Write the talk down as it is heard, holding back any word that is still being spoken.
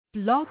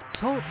Blog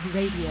Talk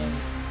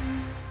Radio.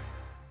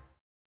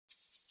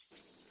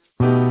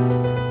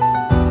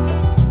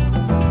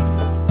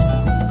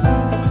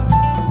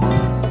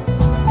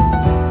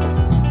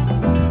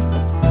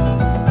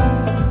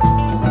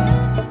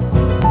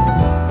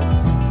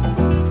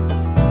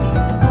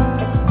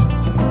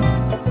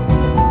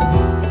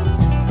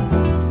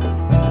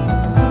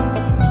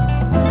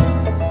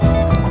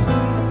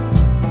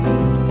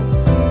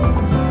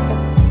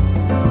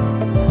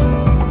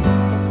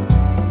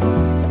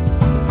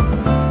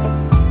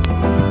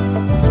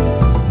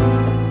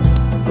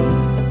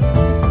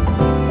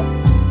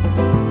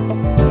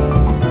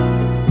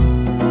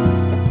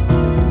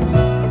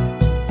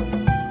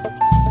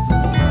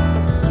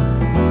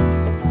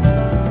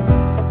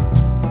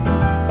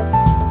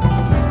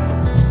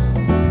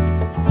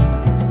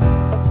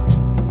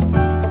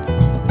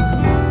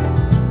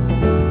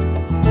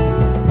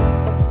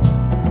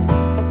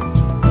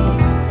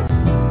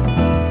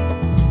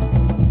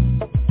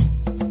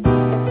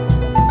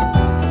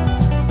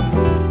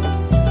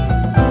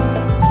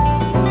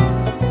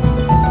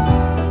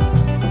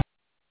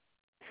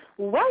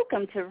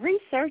 Welcome to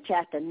Research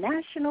at the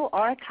National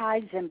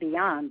Archives and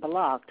Beyond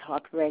Blog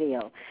Talk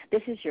Radio.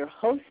 This is your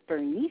host,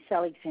 Bernice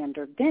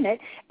Alexander Bennett,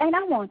 and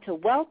I want to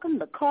welcome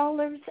the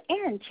callers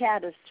and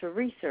chatters to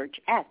Research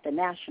at the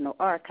National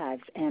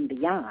Archives and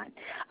Beyond.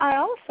 I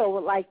also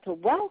would like to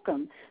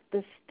welcome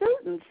the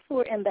students who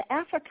are in the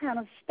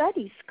Africana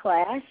Studies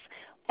class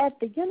at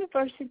the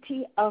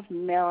University of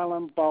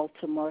Maryland,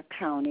 Baltimore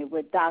County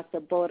with Dr.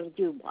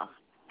 Borodjuba.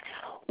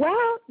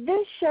 Well,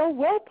 this show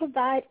will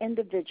provide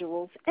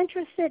individuals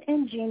interested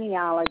in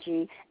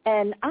genealogy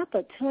an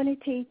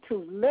opportunity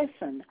to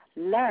listen,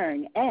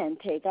 learn, and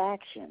take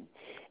action.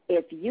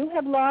 If you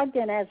have logged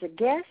in as a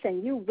guest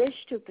and you wish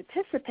to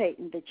participate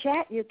in the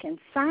chat, you can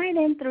sign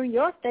in through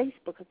your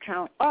Facebook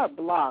account or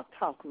Blog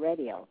Talk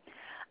Radio.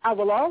 I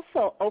will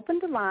also open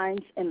the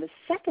lines in the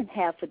second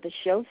half of the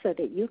show so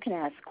that you can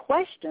ask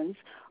questions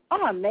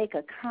or make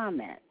a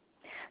comment.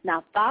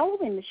 Now,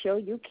 following the show,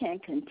 you can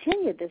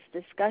continue this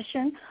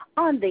discussion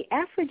on the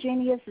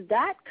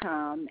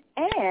Afrogenius.com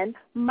and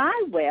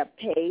my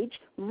webpage,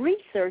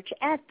 Research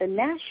at the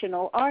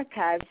National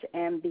Archives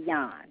and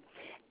Beyond.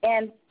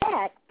 In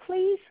fact,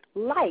 please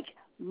like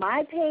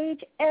my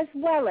page as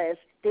well as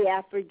the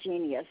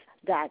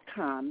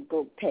Afrogenius.com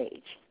group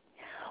page.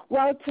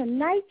 Well,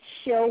 tonight's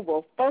show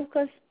will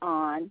focus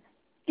on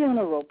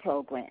funeral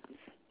programs.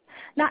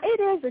 Now,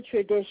 it is a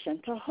tradition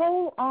to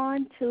hold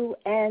on to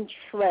and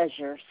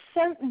treasure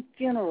certain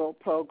funeral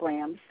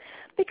programs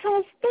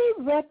because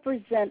they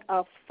represent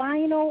a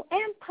final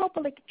and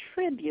public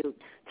tribute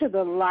to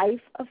the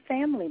life of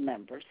family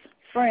members,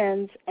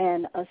 friends,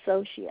 and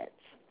associates.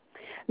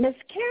 Ms.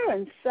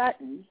 Karen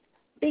Sutton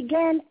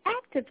began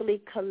actively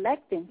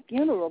collecting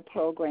funeral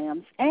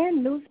programs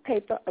and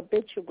newspaper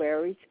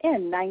obituaries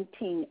in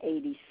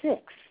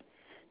 1986.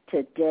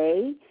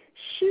 Today,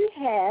 she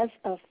has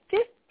a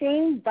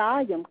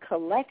 15-volume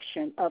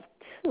collection of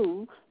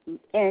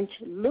 2-inch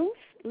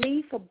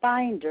loose-leaf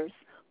binders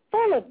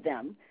full of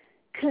them,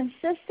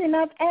 consisting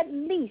of at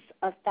least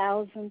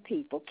 1,000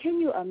 people. Can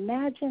you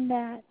imagine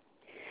that?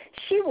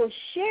 She will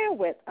share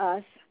with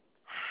us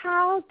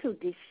how to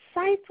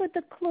decipher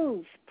the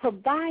clues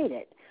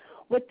provided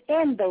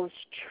within those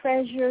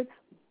treasured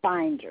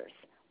binders.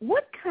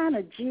 What kind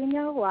of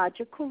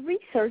genealogical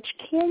research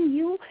can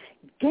you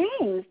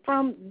gain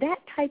from that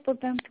type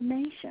of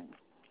information?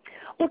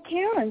 Well,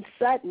 Karen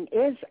Sutton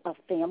is a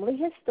family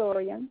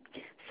historian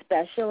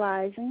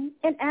specializing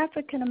in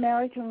African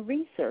American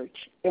research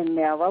in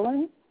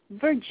Maryland,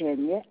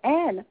 Virginia,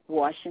 and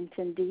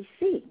Washington,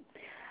 D.C.,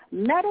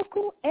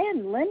 medical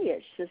and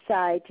lineage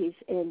societies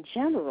in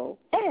general,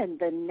 and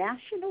the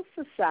National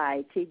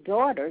Society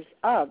Daughters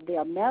of the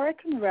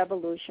American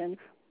Revolution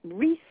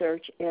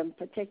research in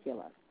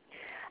particular.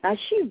 Now,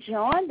 she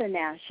joined the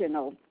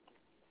National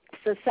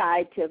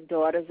Society of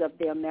Daughters of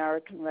the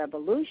American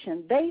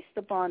Revolution based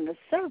upon the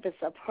service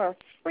of her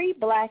free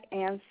black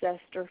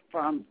ancestor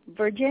from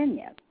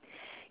Virginia.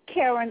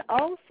 Karen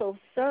also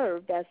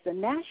served as the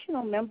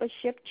National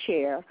Membership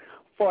Chair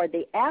for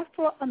the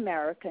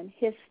Afro-American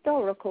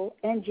Historical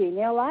and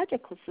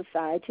Genealogical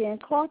Society,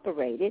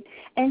 Incorporated,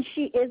 and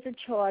she is a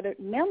chartered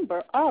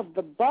member of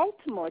the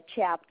Baltimore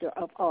chapter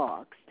of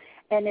ARGS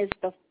and is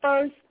the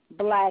first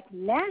black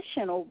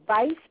national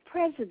vice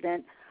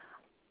president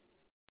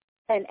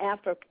and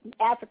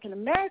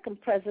African-American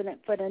president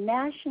for the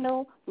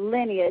National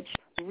Lineage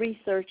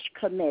Research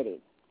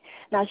Committee.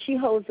 Now, she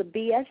holds a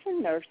B.S.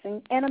 in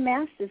nursing and a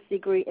master's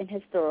degree in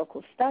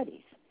historical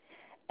studies.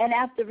 And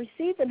after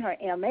receiving her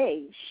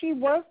M.A., she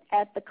worked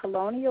at the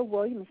Colonial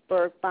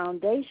Williamsburg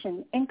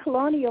Foundation in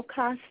colonial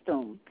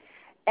costume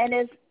and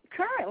is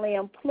currently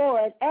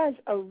employed as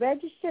a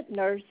registered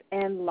nurse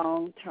in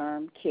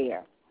long-term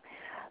care.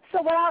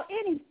 So without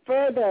any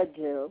further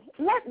ado,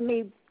 let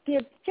me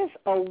give just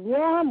a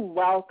warm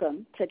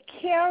welcome to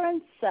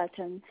Karen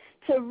Sutton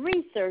to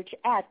Research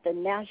at the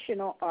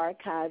National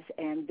Archives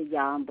and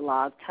Beyond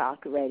Blog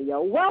Talk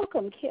Radio.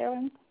 Welcome,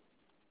 Karen.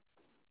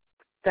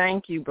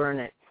 Thank you,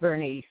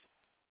 Bernice.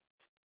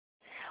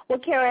 Well,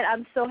 Karen,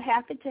 I'm so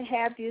happy to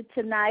have you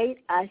tonight.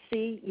 I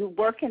see you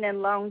working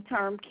in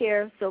long-term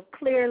care, so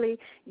clearly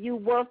you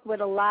work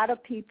with a lot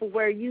of people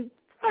where you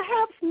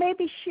perhaps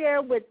maybe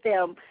share with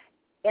them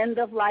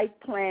end-of-life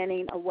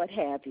planning or what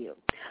have you.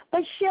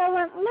 But,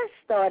 Sharon, let's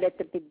start at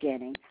the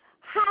beginning.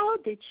 How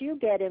did you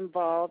get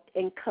involved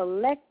in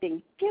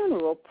collecting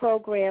funeral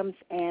programs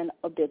and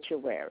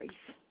obituaries?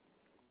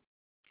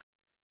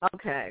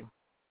 Okay.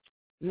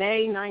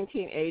 May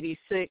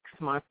 1986,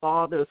 my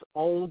father's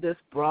oldest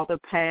brother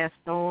passed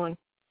on.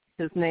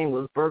 His name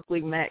was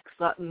Berkeley Mack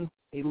Sutton.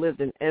 He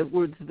lived in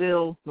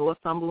Edwardsville,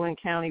 Northumberland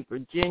County,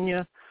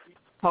 Virginia,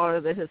 part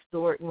of the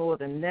historic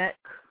Northern Neck.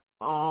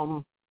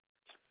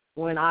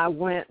 When I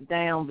went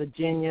down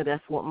Virginia,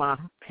 that's what my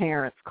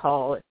parents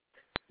call it.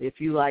 If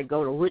you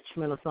go to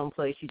Richmond or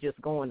someplace, you just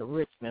going to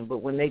Richmond. But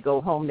when they go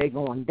home, they're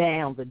going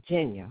down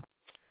Virginia.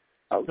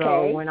 Okay.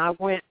 So when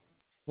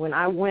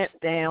I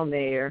went down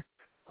there,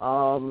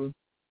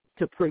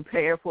 to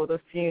prepare for the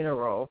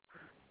funeral,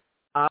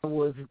 I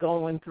was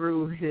going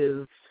through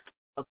his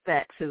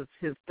effects,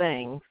 his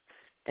things,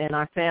 and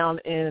I found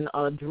in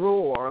a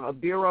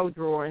bureau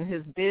drawer in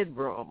his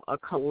bedroom, a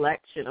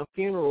collection of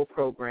funeral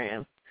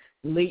programs,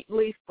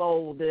 neatly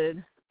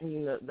folded,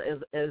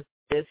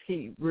 as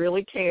he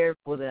really cared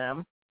for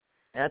them.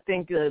 I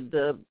think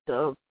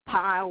the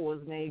pile was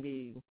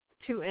maybe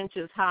 2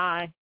 inches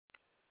high,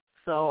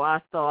 so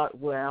I thought,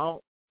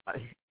 well,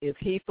 if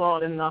he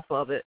thought enough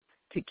of it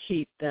to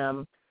keep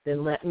them,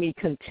 then let me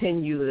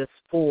continue this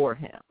for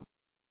him.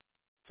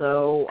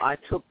 So I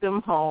took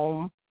them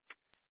home,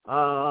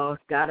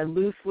 got a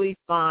loose leaf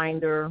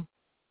binder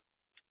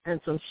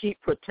and some sheet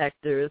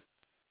protectors,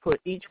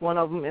 put each one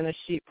of them in a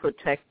sheet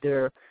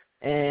protector,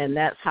 and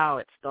that's how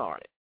it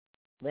started.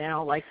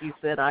 Now, like you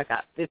said, I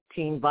got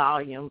 15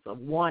 volumes of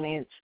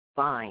 1-inch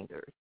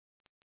binders.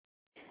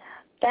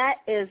 That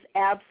is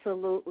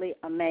absolutely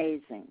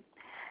amazing.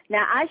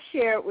 Now, I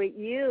shared with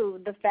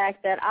you the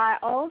fact that I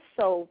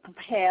also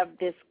have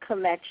this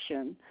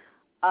collection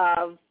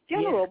of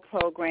funeral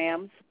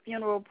programs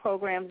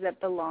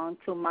that belong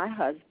to my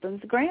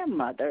husband's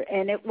grandmother,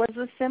 and it was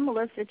a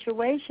similar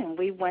situation.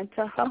 We went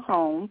to her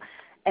home,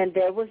 and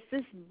there was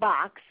this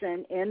box,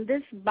 and in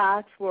this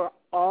box were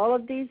all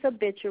of these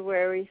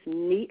obituaries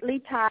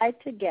neatly tied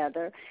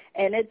together,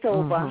 and it's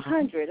over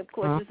 100. Of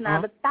course, it's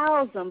not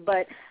 1,000,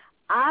 but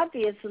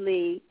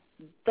obviously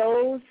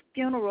those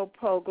funeral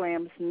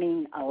programs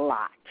mean a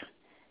lot.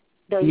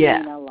 They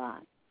mean a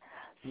lot.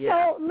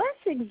 Yeah. So let's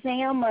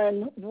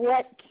examine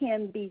what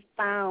can be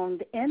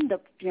found in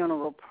the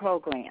funeral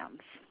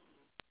programs.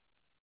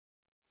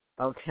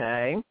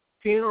 Okay.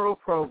 Funeral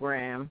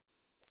program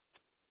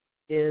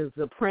is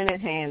a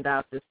printed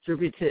handout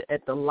distributed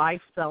at the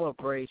life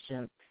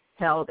celebration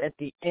held at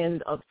the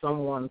end of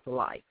someone's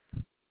life.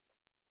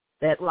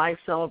 That life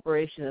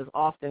celebration is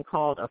often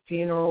called a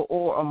funeral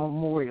or a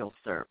memorial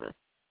service.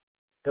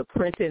 The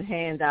printed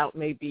handout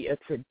may be a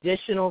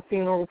traditional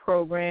funeral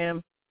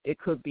program, it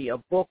could be a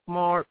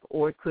bookmark,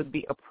 or it could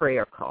be a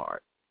prayer card.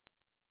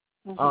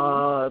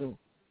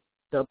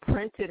 The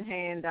printed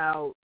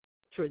handout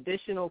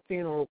traditional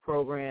funeral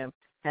program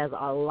has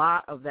a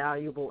lot of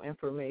valuable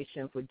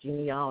information for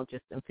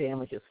genealogists and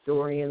family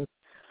historians,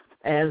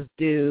 as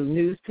do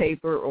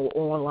newspaper or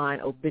online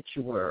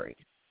obituaries.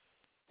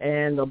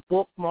 And the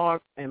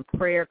bookmark and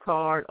prayer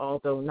card,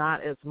 although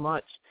not as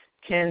much,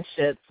 can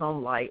shed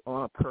some light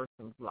on a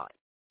person's life.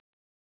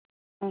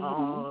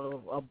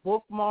 A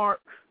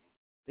bookmark,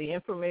 the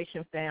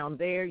information found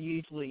there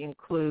usually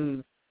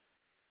includes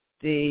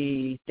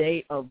the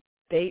date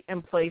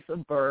and place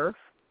of birth,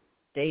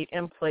 date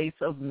and place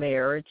of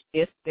marriage,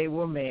 if they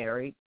were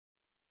married,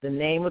 the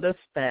name of the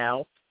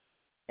spouse,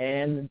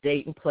 and the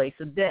date and place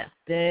of death.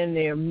 Then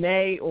there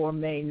may or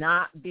may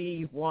not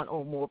be one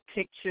or more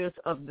pictures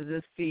of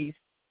the deceased,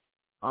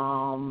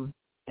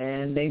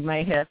 and they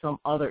may have some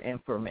other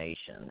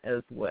information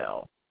as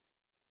well.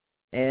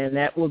 And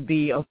that would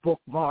be a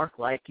bookmark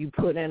like you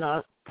put in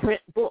a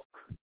print book.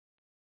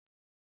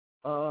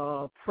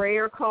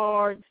 Prayer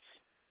cards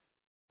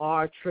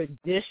are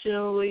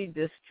traditionally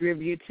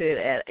distributed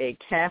at a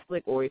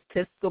Catholic or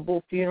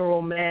Episcopal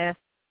funeral mass,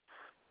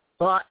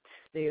 but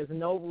there's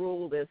no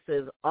rule that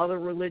says other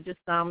religious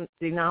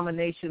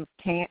denominations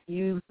can't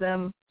use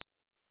them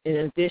in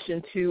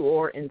addition to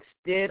or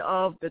instead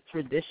of the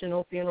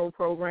traditional funeral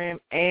program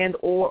and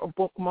or a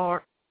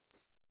bookmark.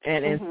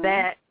 And in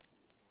fact,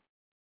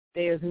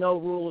 there's no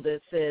rule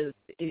that says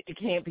it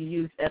can't be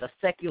used at a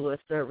secular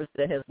service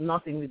that has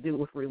nothing to do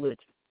with religion,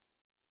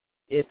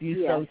 if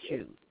you so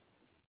choose.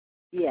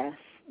 Yes.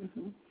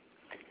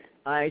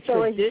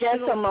 So it's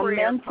just a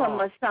momentum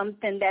or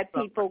something that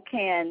people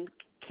can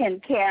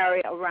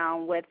carry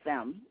around with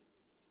them.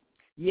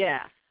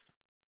 Yes.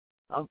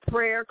 A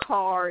prayer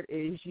card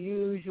is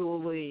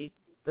usually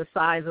the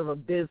size of a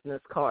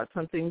business card,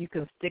 something you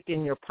can stick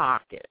in your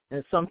pocket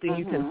and something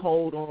you can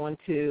hold on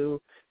to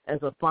as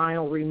a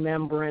final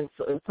remembrance,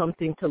 or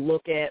something to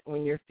look at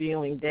when you're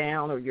feeling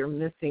down or you're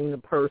missing the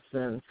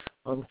person,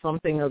 or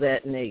something of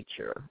that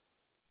nature.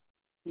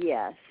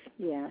 Yes,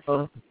 yes.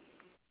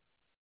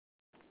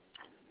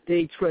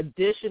 The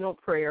traditional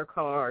prayer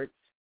cards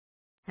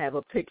have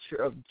a picture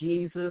of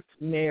Jesus,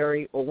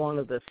 Mary, or one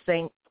of the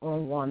saints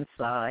on one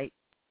side,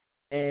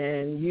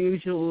 and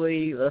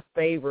usually the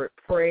favorite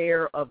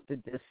prayer of the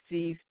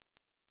deceased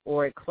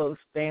or a close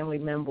family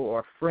member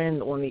or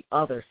friend on the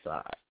other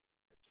side.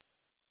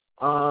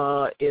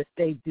 If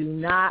they do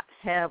not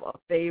have a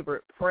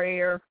favorite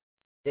prayer,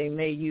 they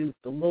may use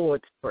the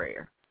Lord's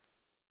Prayer.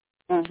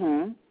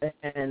 Mm-hmm.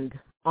 And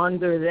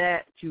under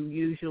that, you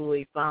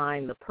usually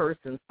find the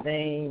person's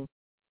name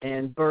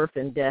and birth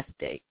and death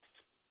dates.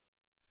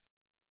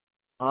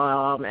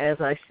 As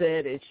I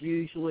said, it's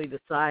usually the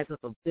size of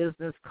a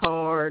business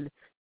card.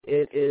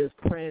 It is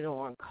printed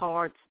on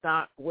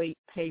cardstock, weight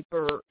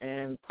paper,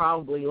 and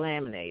probably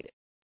laminated,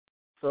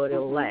 so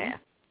it'll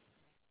last.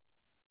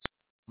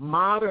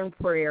 Modern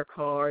prayer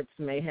cards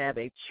may have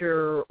a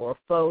picture or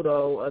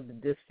photo of the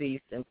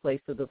deceased in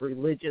place of the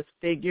religious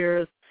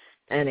figures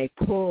and a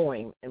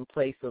poem in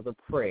place of the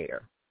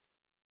prayer.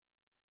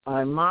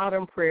 A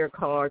modern prayer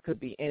card could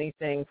be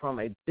anything from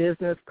a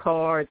business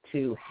card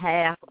to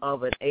half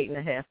of an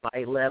 8.5 by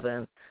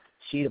 11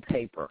 sheet of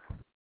paper.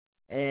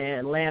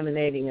 And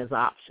laminating is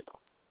optional.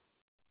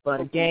 But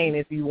again,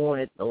 if you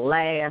want it to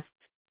last,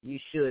 you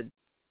should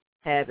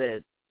have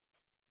it,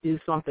 do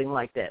something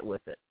like that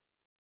with it.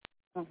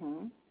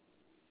 Mm-hmm.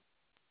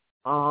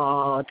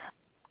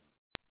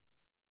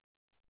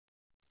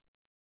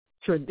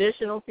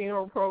 Traditional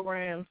funeral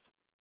programs,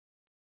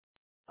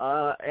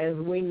 as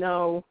we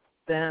know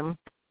them,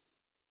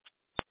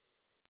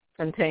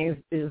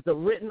 is the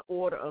written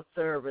order of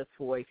service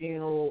for a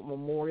funeral,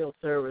 memorial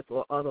service,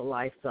 or other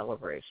life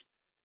celebration.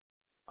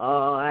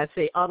 I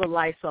say other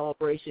life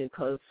celebration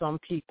because some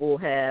people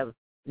have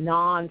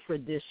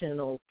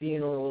non-traditional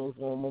funerals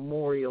or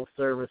memorial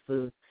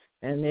services,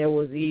 and there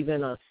was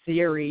even a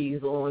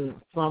series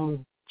on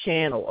some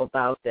channel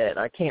about that.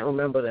 I can't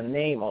remember the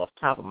name off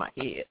the top of my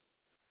head.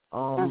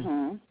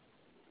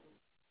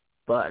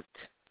 But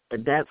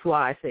that's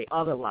why I say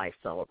other life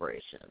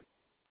celebration.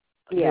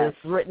 Yes.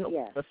 This written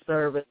order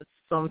service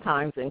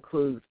sometimes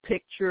includes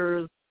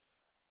pictures,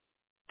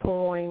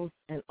 poems,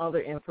 and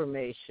other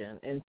information,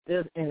 and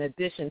this in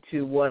addition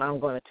to what I'm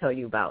going to tell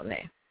you about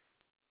now.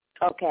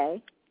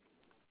 Okay.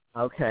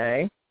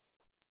 Okay.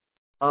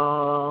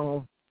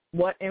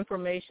 What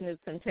information is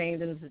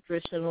contained in the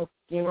traditional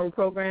funeral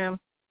program?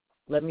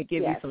 Let me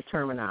give you some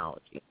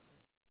terminology.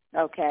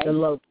 Okay. The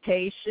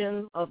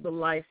location of the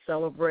life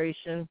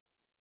celebration.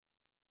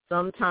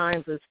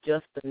 Sometimes it's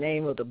just the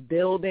name of the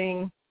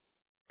building,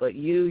 but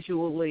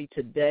usually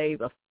today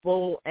the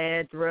full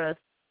address,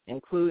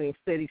 including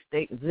city,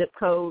 state, and zip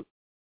code,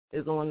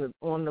 is on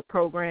the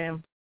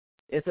program.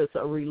 If it's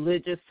a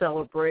religious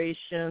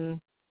celebration,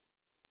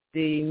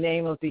 the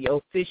name of the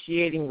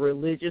officiating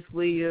religious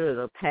leader,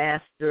 the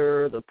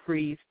pastor, the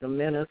priest, the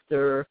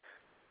minister,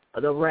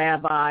 the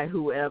rabbi,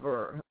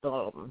 whoever,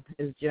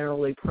 is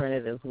generally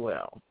printed as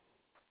well.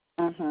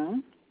 Mm-hmm.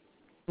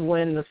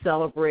 When the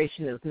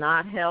celebration is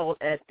not held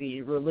at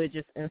the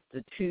religious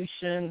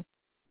institution,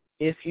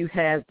 if you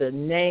have the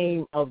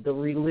name of the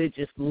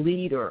religious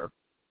leader,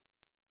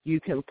 you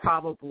can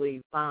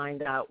probably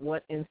find out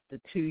what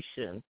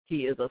institution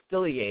he is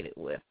affiliated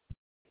with,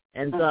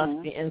 and thus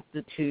the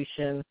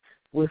institution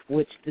with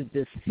which the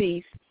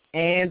deceased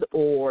and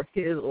or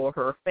his or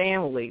her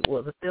family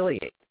was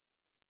affiliated.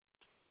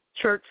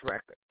 Church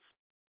records.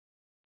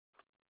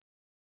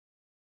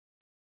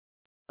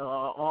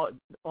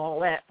 All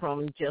that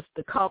from just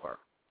the cover.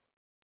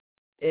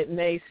 It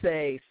may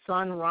say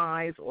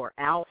sunrise or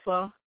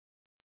alpha.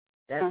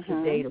 That's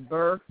the date of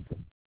birth.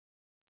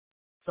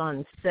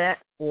 Sunset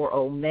or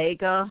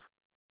omega,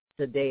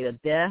 the date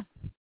of death.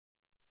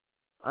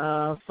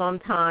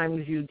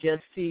 Sometimes you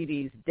just see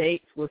these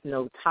dates with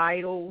no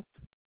titles.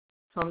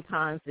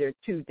 Sometimes there are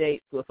two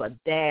dates with a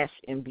dash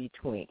in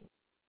between.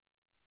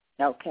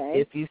 Okay.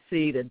 If you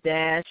see the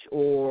dash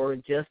or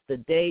just the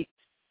date,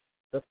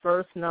 the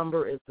first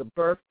number is the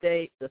birth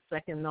date, the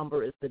second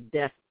number is the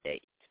death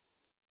date.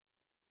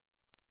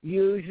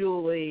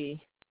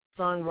 Usually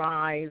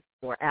sunrise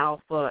or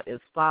alpha is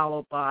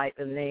followed by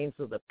the names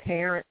of the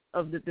parents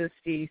of the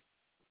deceased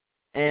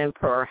and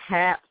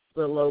perhaps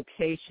the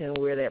location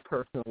where that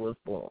person was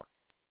born.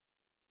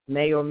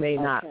 May or may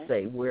not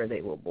say where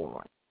they were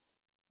born.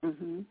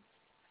 Mm-hmm.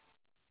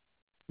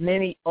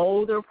 Many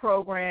older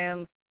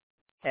programs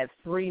have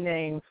three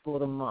names for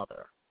the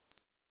mother.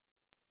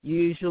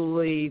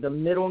 Usually the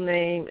middle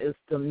name is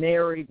the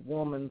married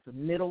woman's the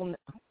middle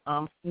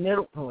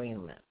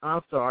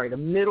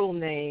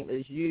name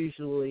is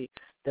usually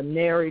the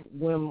married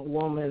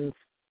woman's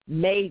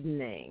maiden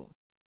name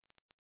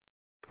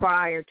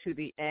prior to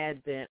the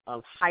advent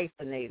of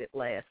hyphenated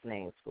last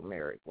names for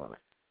married women.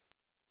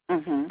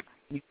 Mm-hmm.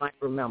 You might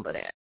remember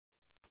that.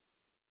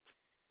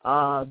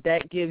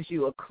 That gives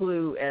you a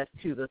clue as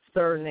to the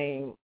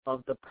surname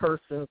of the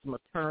person's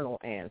maternal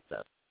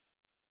ancestor.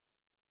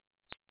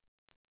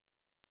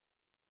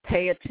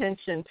 Pay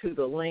attention to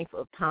the length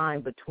of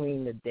time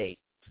between the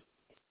dates.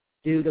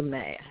 Do the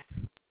math.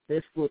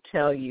 This will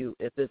tell you,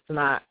 if it's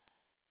not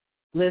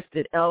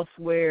listed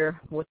elsewhere,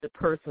 what the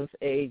person's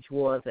age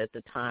was at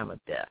the time of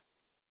death.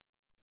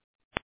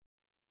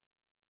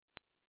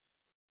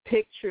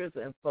 Pictures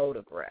and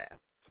photographs.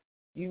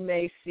 You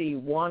may see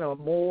one or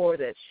more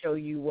that show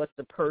you what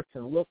the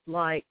person looked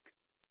like,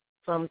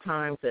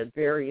 sometimes at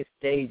various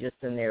stages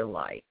in their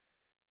life.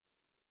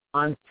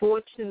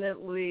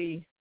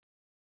 Unfortunately,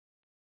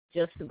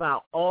 just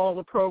about all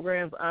the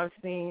programs I've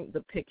seen,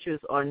 the pictures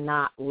are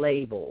not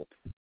labeled,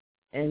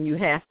 and you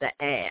have to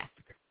ask,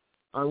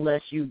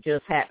 unless you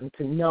just happen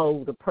to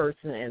know the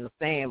person and the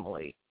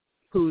family,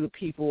 who the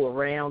people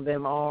around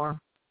them are,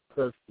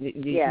 because you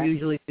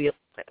usually see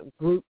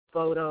group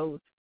photos,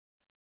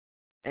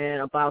 and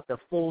about the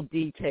full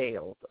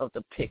details of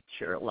the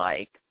picture,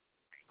 like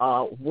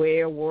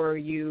where were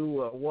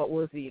you, or what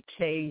was the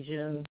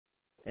occasion,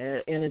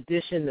 in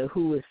addition to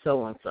who is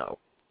so-and-so.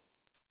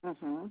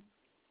 Mm-hmm.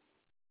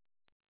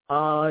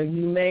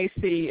 You may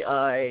see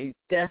a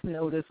death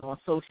notice on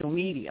social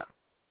media,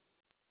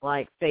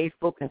 like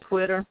Facebook and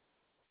Twitter.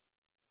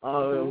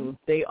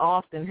 They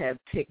often have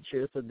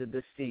pictures of the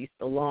deceased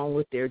along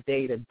with their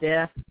date of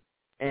death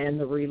and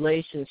the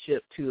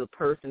relationship to the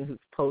person who's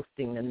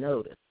posting the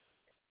notice.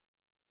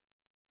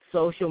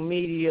 Social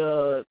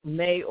media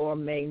may or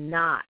may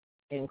not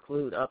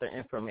include other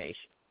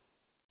information.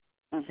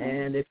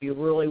 And if you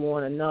really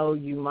want to know,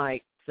 you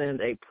might send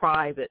a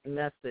private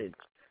message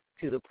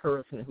to the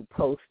person who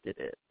posted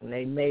it, and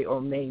they may or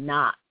may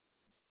not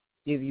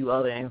give you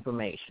other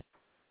information.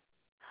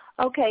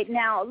 Okay,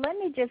 now let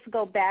me just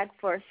go back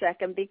for a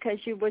second, because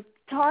you were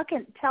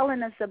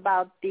telling us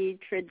about the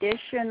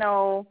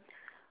traditional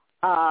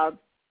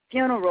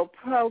funeral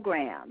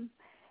program,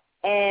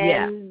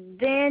 and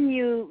then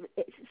you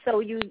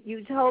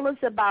told us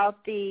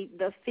about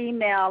the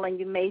female, and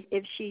you may,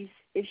 if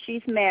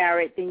she's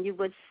married, then you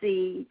would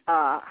see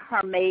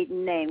her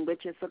maiden name,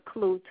 which is a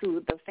clue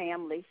to the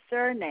family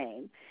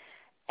surname.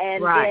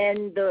 And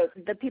then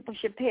the people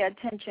should pay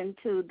attention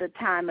to the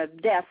time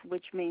of death,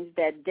 which means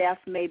that death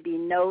may be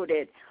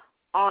noted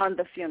on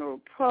the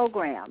funeral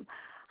program.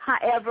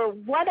 However,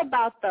 what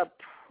about the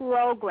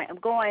program?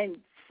 Going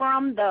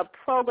from the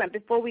program,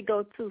 before we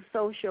go to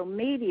social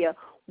media,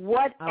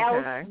 what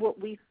else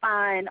would we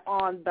find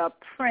on the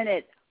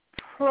printed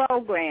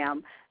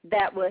program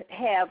that would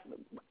have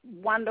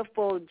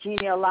wonderful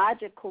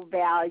genealogical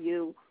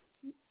value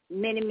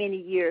many, many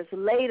years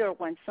later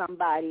when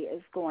somebody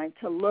is going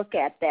to look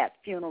at that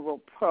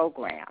funeral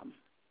program?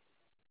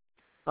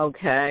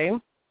 Okay.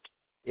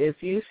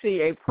 If you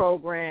see a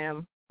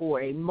program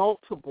for a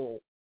multiple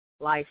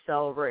life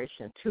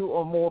celebration, 2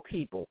 or more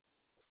people,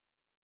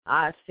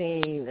 I've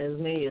seen as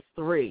many as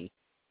 3.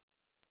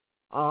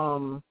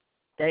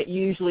 That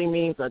usually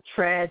means a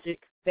tragic,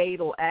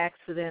 fatal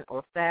accident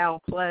or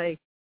foul play,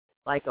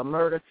 like a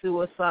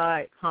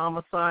murder-suicide,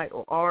 homicide,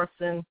 or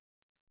arson.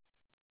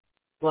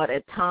 But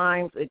at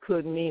times it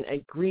could mean a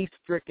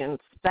grief-stricken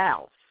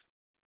spouse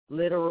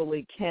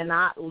literally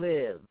cannot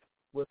live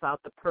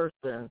without the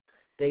person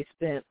they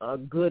spent a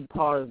good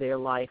part of their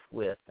life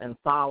with and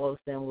follows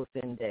them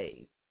within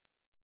days.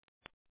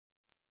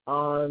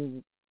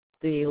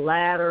 The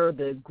latter,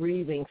 the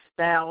grieving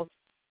spouse,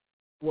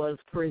 was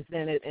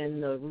presented in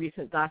the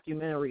recent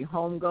documentary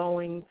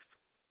Homegoings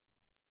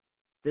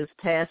this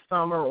past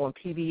summer on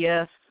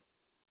PBS.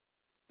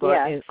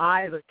 But in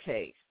either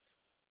case,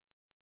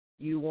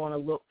 you want to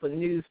look for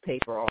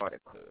newspaper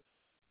articles.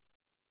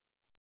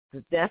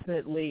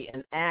 Definitely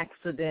an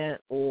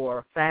accident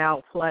or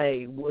foul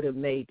play would have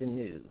made the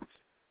news.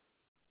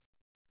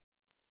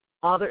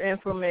 Other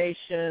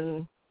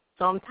information,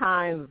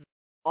 sometimes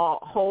a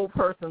whole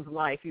person's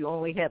life, you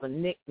only have a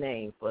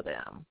nickname for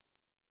them.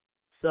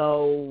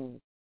 So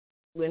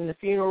in the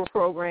funeral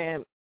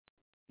program,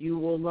 you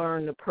will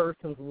learn the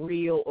person's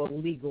real or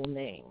legal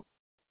name.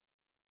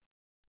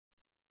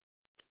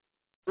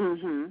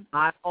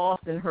 I've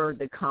often heard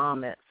the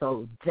comment,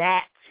 so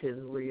that's his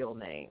real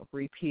name,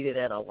 repeated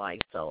at a life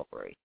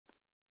celebration.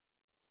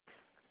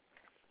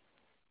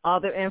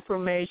 Other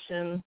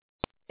information,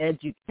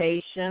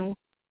 education.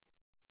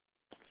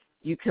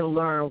 You can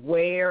learn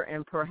where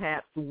and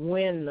perhaps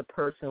when the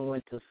person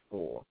went to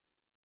school.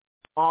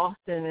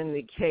 Often in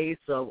the case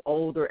of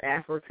older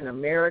African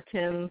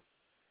Americans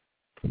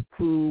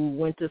who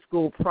went to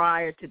school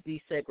prior to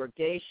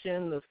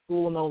desegregation, the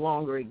school no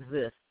longer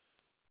exists.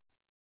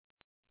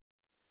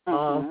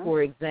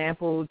 For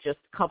example, just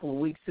a couple of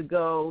weeks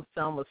ago,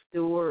 Selma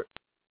Stewart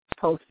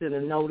posted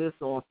a notice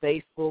on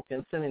Facebook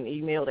and sent an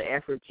email to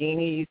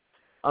Afro-Genies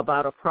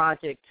about a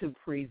project to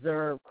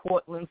preserve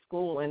Cortland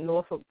School in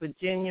Norfolk,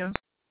 Virginia.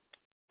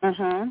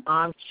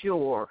 I'm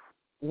sure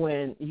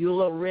when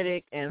Eula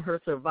Riddick and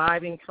her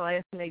surviving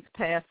classmates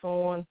pass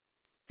on,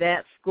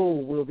 that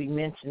school will be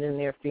mentioned in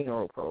their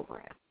funeral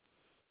program.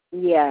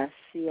 Yes,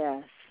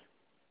 yes.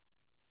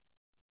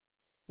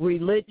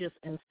 Religious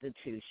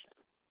institution.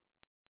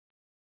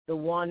 The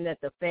one that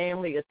the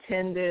family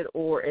attended,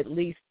 or at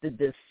least the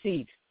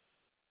deceased,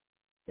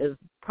 is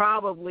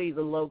probably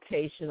the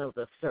location of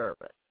the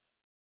service.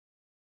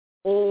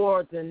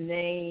 or the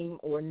name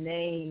or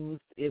names,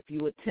 if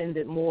you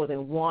attended more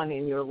than one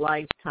in your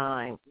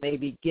lifetime, may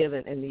be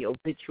given in the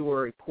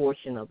obituary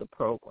portion of the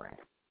program.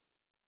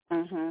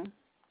 Mm-hmm.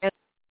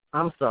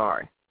 I'm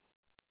sorry.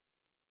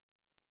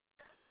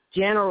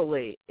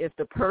 Generally, if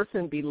the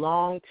person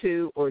belonged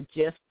to or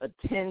just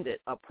attended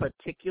a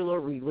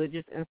particular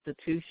religious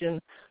institution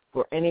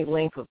for any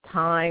length of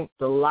time,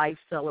 the life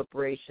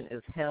celebration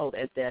is held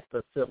at that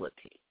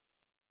facility.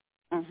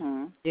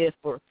 Mm-hmm. If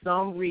for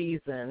some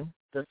reason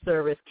the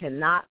service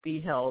cannot be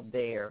held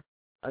there,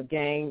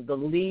 again, the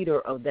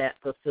leader of that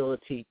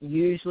facility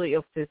usually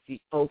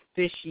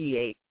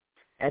officiates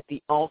at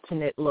the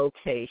alternate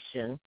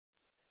location,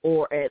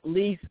 or at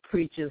least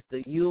preaches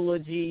the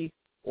eulogy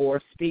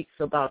or speaks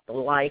about the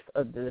life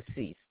of the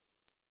deceased.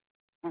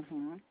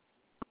 Mm-hmm.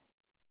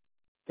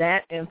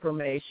 That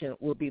information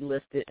will be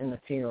listed in the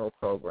funeral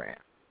program.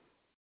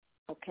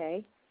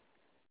 Okay.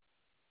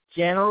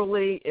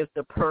 Generally, if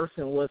the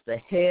person was the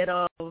head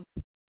of,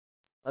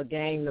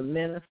 again, the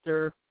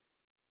minister,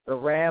 the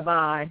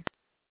rabbi,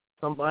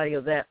 somebody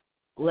of that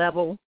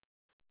level,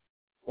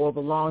 or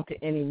belonged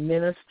to any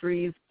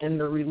ministries in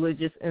the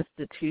religious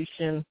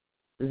institution,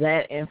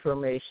 that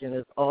information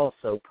is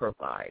also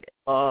provided.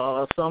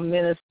 Some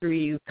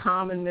ministries,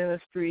 common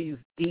ministries,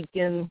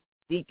 deacon,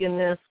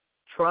 deaconess,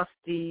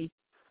 trustee,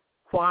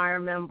 choir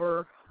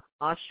member,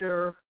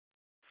 usher,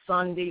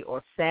 Sunday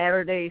or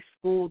Saturday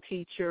school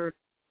teacher,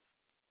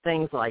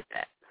 things like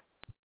that.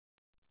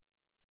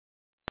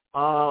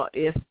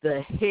 If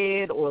the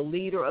head or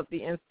leader of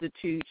the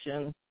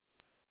institution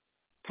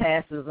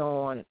passes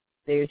on,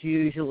 there's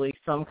usually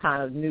some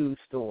kind of news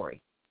story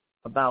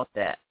about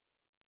that.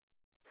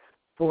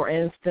 For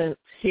instance,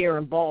 here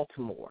in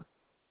Baltimore,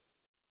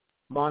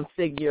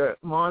 Monsignor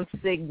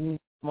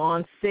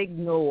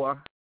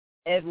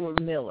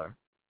Edward Miller,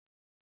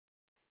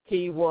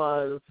 he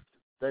was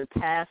the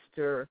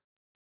pastor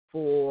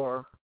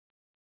for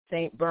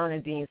St.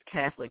 Bernardine's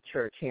Catholic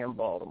Church here in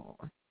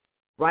Baltimore.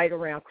 Right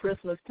around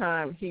Christmas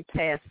time, he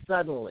passed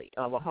suddenly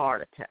of a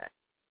heart attack.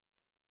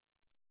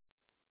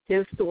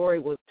 His story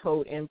was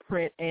told in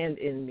print and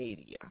in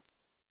media.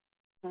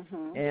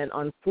 Mm-hmm. And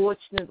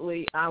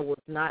unfortunately, I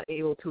was not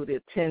able to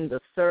attend the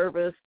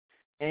service,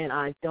 and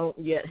I don't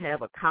yet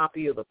have a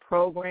copy of the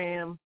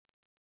program.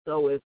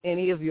 So if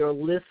any of your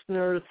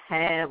listeners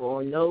have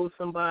or know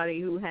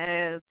somebody who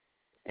has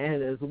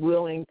and is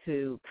willing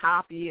to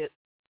copy it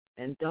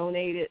and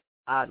donate it,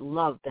 I'd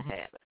love to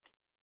have it.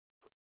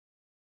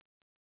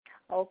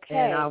 Okay.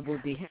 And I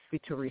would be happy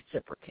to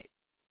reciprocate.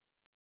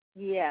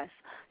 Yes.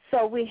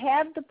 So we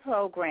have the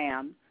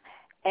program.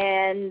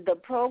 And the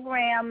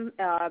program,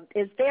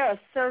 is there a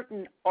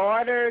certain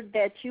order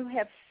that you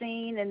have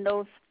seen in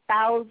those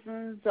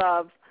thousands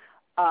of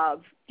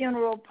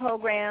funeral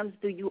programs?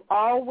 Do you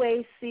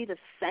always see the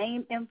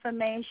same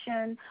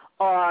information,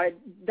 or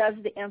does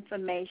the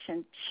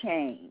information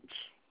change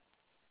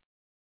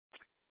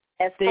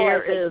as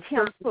far as the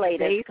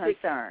template is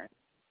concerned?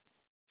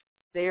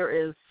 There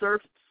is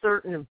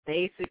certain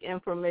basic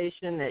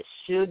information that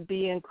should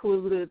be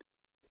included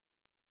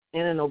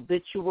in an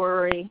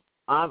obituary.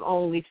 I've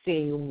only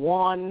seen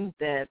one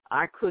that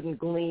I couldn't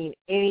glean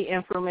any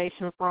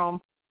information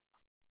from.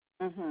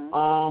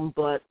 Mm-hmm.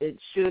 But it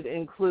should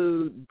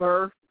include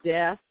birth,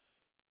 death,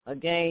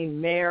 again,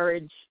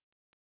 marriage,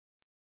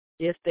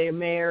 if they're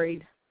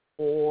married,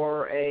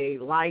 or a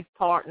life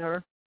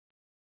partner,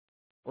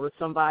 or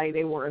somebody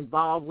they were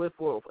involved with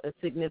for a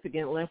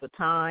significant length of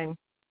time,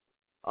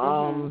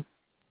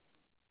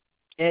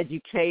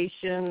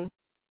 education,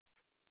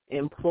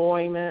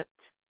 employment,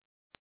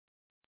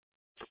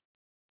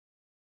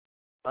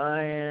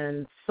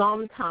 and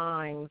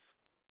sometimes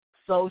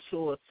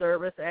social or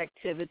service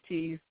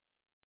activities,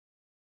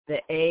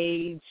 the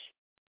age,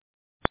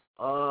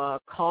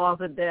 cause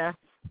of death,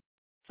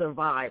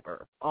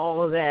 survivor.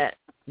 All of that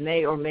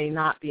may or may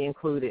not be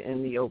included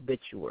in the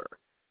obituary.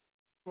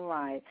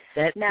 Right.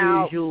 That's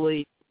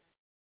usually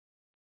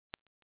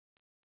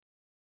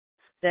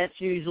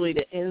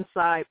the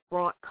inside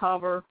front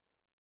cover.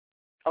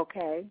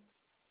 Okay.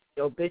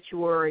 The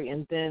obituary,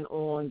 and then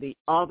on the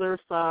other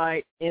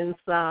side,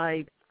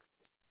 inside,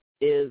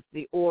 is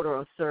the order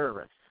of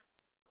service,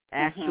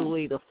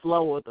 actually the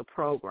flow of the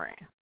program.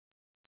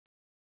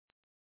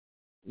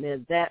 Now,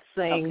 that's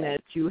saying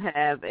that you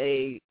have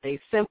a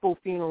simple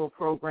funeral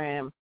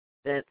program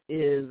that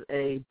is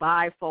a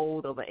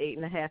bifold of an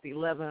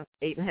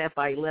 8.5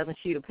 by 11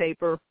 sheet of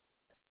paper.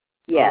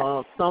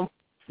 Yes. Some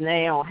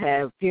now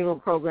have funeral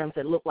programs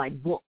that look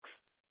like books.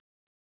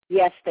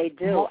 Yes, they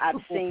do. Multiple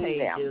I've seen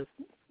pages,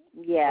 them.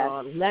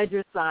 Yes.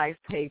 Ledger-size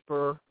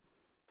paper,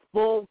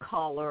 full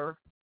color.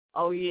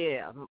 Oh,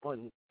 yeah.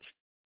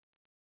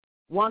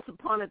 Once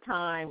upon a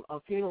time, a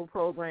funeral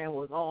program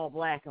was all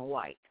black and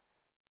white.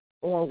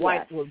 On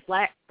white, with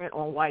black print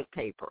on white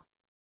paper.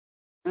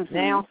 Mm-hmm.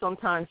 Now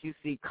sometimes you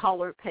see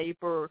colored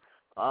paper.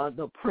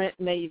 The print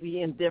may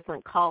be in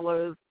different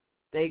colors.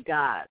 They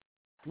got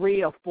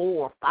 3 or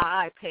 4 or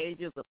 5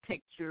 pages of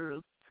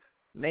pictures,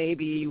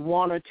 maybe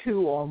 1 or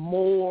 2 or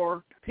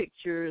more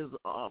pictures,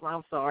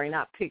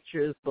 not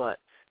pictures, but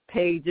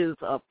pages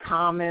of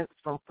comments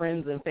from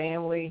friends and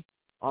family,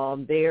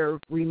 their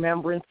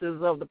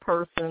remembrances of the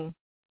person.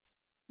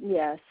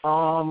 Yes.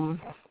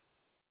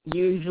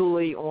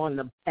 Usually on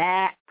the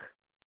back,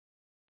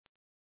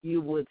 you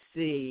would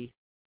see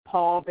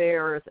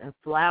pallbearers and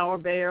flower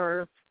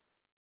bearers,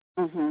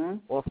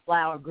 or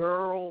flower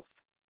girls.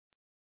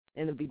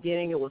 In the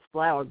beginning, it was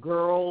flower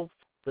girls,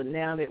 but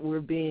now that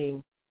we're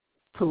being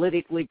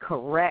politically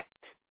correct,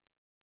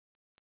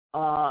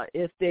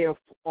 if there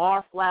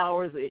are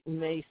flowers, it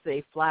may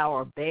say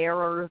flower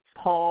bearers,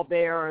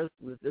 pallbearers.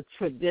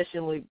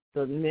 Traditionally,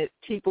 the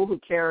people who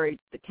carried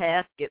the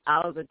casket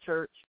out of the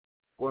church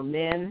were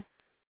men.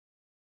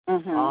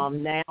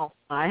 Now,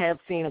 I have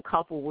seen a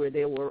couple where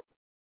there were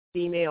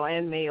female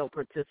and male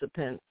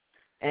participants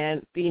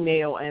and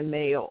female and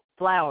male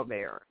flower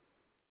bearers.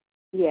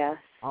 Yes,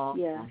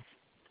 yes.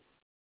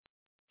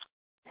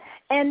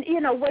 And,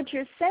 what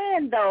you're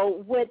saying,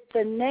 though, with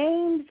the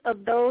names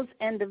of those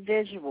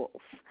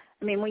individuals,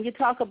 I mean, when you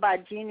talk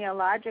about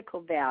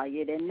genealogical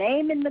value, they're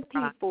naming the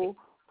people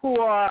who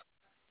are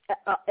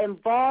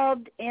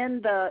involved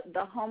in the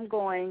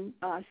homegoing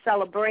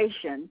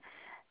celebration.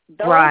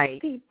 Those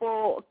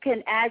people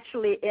can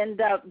actually end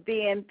up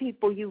being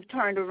people you've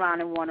turned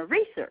around and want to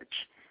research,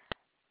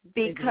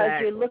 because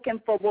you're looking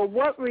for, well,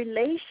 what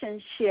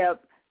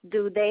relationship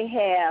do they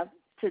have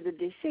to the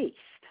deceased?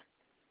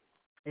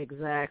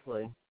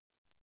 Exactly.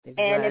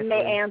 And it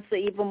may answer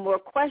even more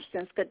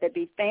questions. Could they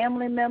be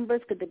family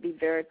members? Could they be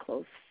very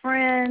close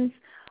friends?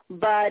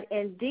 But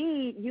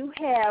indeed, you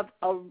have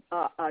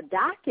a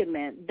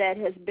document that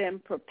has been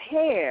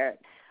prepared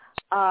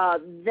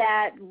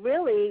that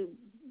really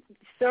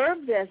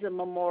serves as a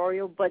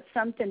memorial, but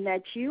something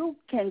that you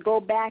can go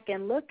back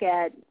and look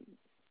at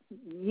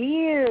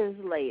years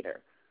later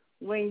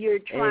when you're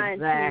trying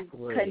to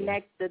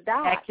connect the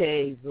dots.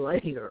 Decades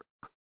later.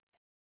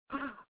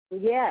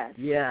 Yes.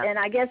 Yeah. And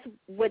I guess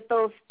with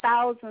those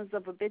thousands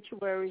of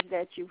obituaries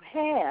that you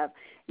have,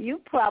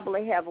 you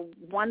probably have a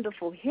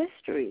wonderful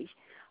history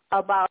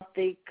about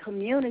the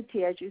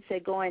community, as you say,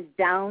 going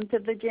down to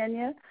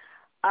Virginia.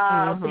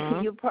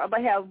 You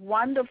probably have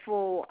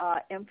wonderful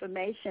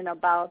information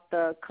about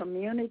the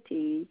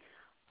community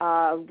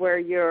where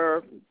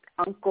your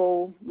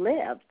uncle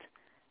lived.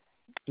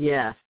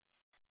 Yes,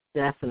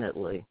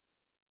 definitely.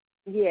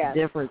 Yes.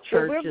 Different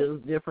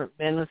churches, different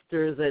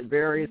ministers at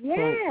various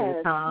points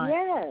in time.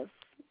 Yes,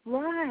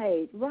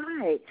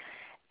 right.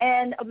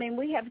 And, I mean,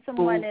 we have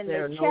someone in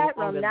the chat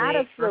room,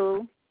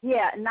 Nadasu.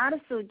 Yeah,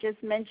 Nadasu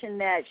just mentioned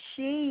that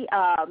she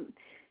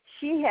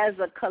has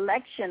a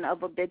collection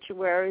of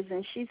obituaries,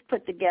 and she's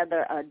put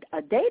together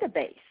a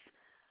database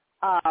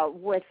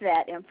with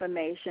that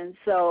information.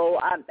 So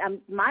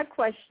my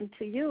question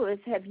to you is,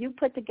 have you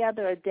put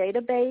together a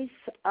database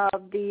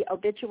of the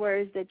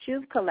obituaries that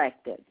you've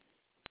collected?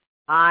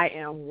 I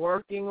am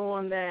working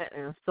on that,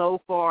 and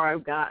so far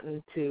I've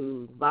gotten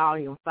to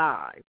volume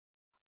 5.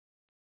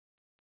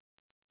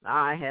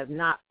 I have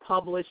not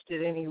published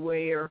it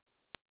anywhere.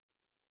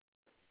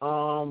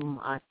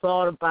 I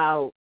thought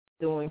about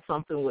doing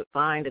something with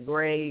Find a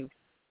Grave,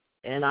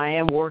 and I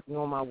am working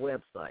on my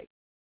website,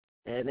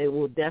 and it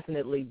will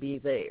definitely be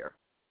there.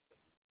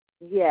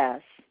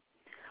 Yes.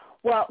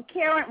 Well,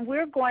 Karen,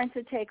 we're going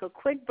to take a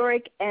quick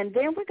break, and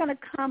then we're going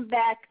to come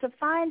back to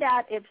find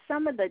out if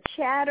some of the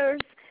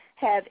chatters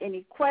have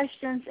any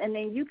questions, and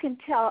then you can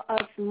tell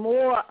us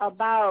more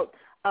about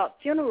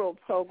funeral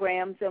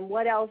programs and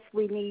what else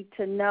we need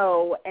to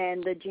know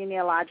and the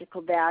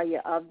genealogical value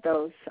of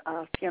those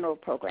funeral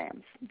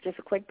programs. Just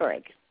a quick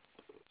break.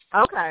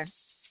 Okay.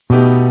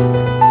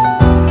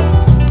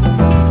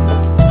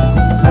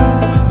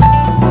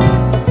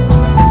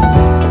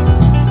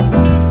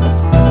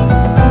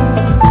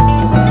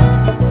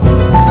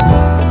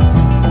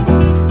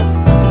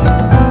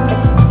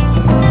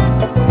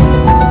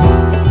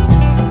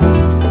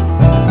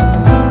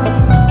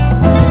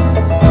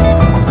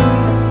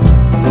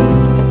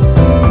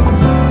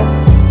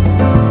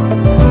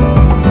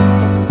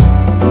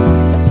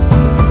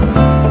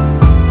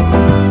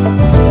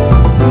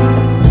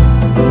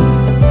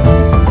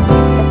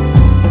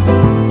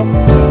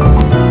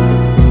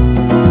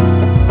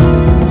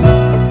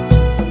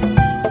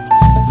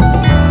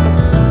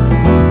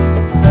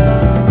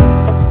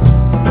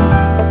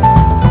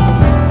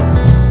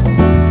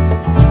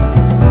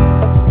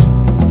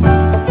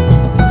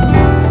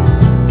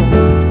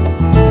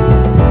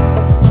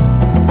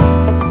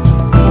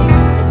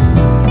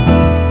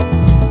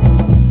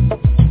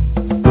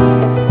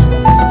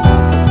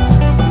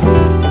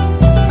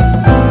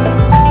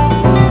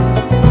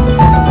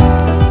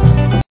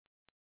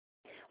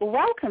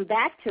 Welcome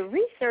back to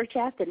Research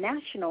at the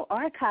National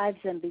Archives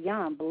and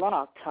Beyond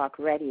Blog Talk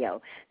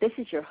Radio. This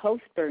is your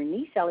host,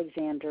 Bernice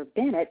Alexander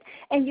Bennett,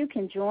 and you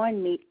can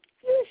join me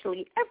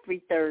usually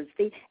every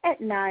Thursday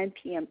at 9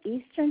 p.m.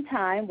 Eastern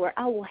Time, where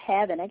I will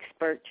have an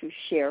expert to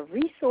share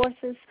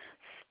resources,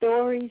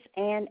 stories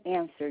and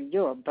answer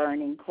your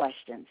burning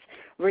questions.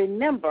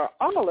 Remember,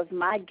 all of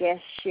my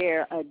guests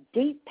share a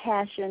deep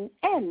passion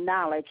and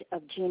knowledge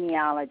of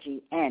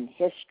genealogy and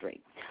history.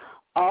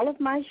 All of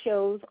my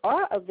shows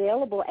are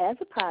available as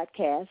a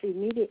podcast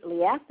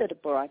immediately after the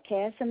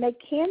broadcast, and they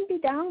can be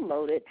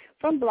downloaded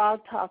from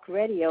Blog Talk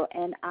Radio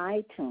and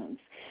iTunes.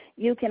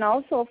 You can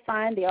also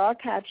find the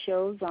archive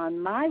shows on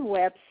my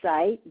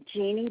website,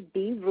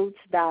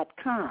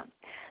 jeanniebroots.com.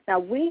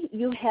 Now,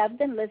 you have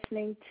been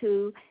listening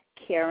to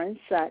Karen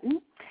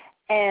Sutton,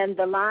 and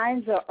the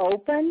lines are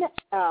open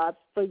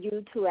for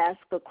you to ask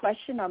a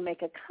question or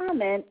make a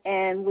comment,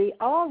 and we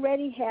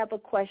already have a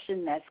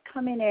question that's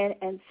coming in.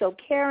 And so,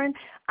 Karen,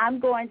 I'm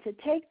going to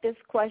take this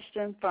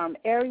question from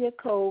area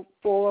code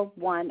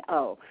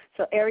 410.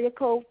 So area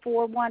code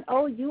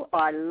 410, you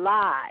are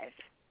live.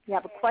 You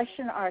have a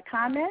question or a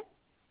comment?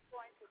 I'm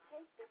going to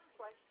take this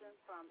question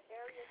from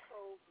area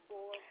code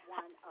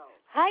 410.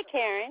 Hi,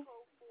 Karen.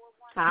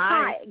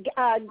 Hi.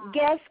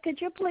 Guest,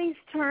 could you please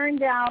turn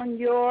down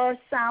your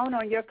sound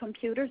on your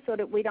computer so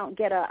that we don't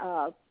get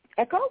a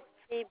echo?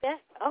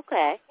 Feedback?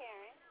 Okay.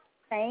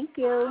 Thank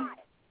you. Hi.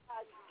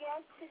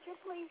 Guest, could you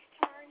please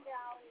turn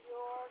down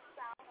your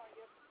sound on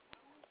your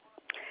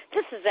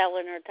computer? This is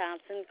Eleanor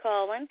Thompson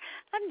calling.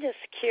 I'm just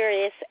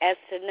curious as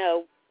to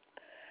know,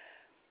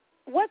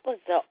 what was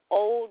the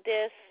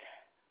oldest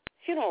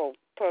funeral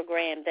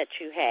program that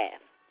you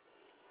have?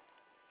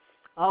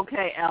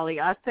 Okay, Ellie,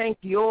 I think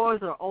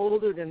yours are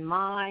older than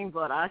mine,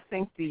 but I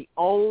think the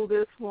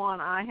oldest one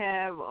I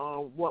have,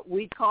 what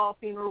we call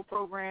funeral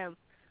programs,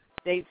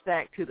 dates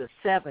back to the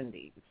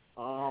 70s.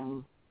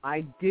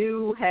 I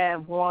do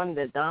have one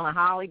that Donna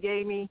Holly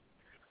gave me,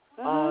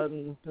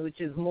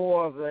 which is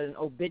more of an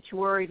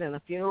obituary than a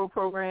funeral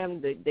program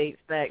that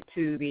dates back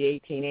to the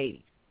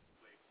 1880s.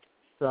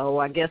 So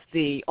I guess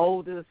the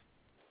oldest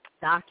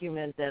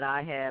document that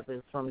I have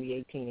is from the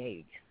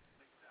 1880s.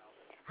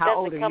 How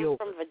old are you?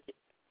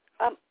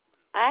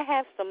 I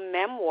have some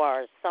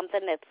memoirs,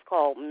 something that's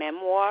called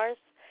memoirs,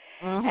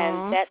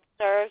 and that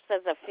serves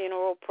as a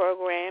funeral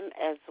program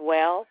as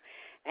well,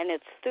 and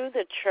it's through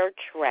the church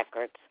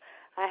records.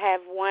 I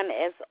have one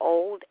as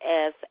old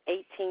as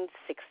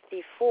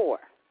 1864.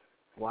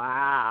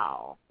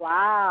 Wow.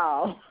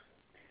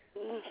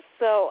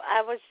 So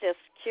I was just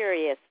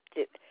curious,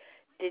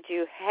 did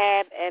you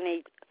have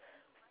any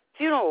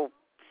funeral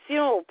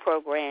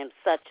programs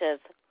such as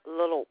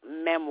little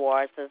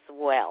memoirs as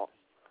well?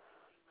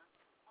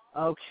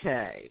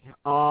 Okay.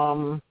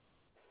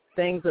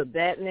 Things of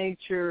that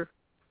nature.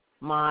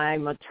 My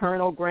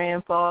maternal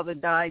grandfather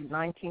died in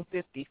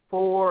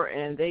 1954,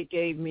 and they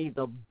gave me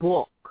the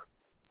book.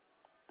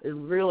 It's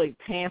really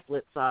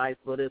pamphlet size,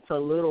 but it's a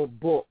little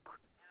book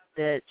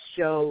that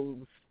shows,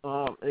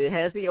 it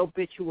has the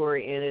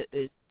obituary in it.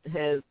 It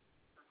has,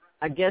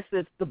 I guess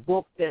it's the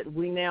book that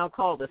we now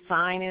call the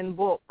sign-in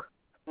book,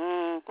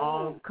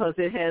 because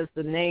it has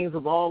the names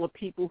of all the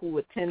people who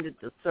attended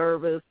the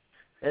service,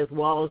 as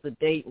well as the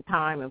date and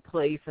time and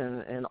place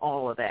and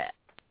all of that.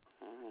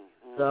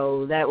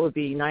 So that would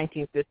be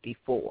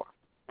 1954.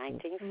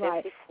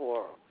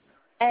 1954. Right.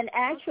 And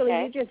actually,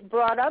 you just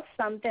brought up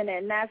something,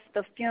 and that's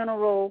the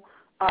funeral,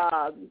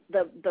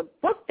 the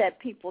book that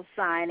people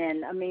sign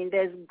in. I mean,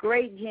 there's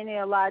great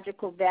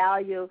genealogical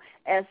value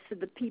as to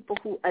the people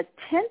who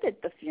attended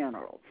the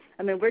funeral.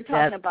 I mean, we're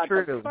talking about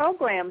the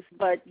programs,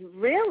 but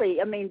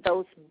really, I mean,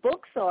 those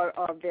books are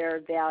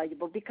very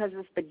valuable because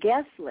it's the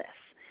guest list.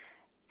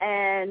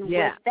 And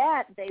with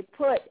that, they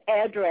put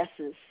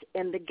addresses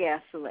in the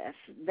guest list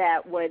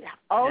that would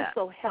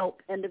also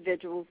help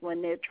individuals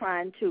when they're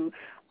trying to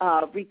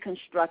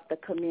reconstruct the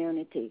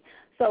community.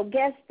 So,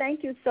 guests,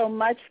 thank you so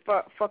much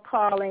for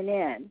calling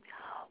in.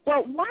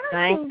 Well, why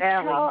don't you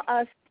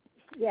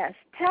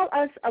tell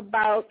us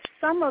about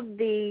some of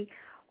the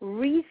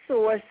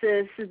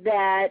resources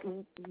that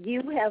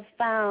you have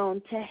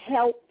found to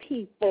help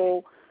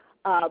people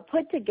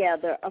put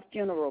together a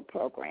funeral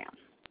program.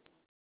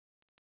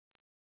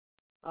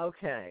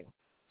 Okay.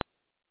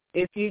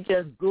 If you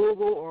just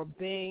Google or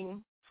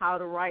Bing how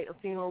to write a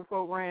funeral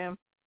program,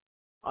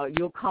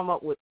 you'll come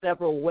up with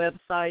several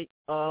websites.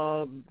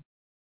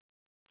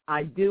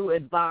 I do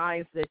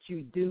advise that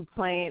you do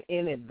plan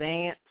in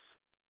advance,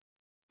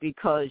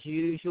 because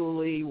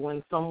usually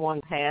when someone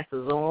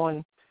passes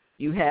on,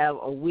 you have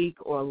a week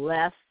or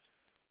less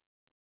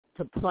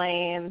to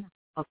plan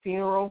a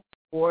funeral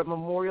or a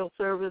memorial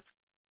service.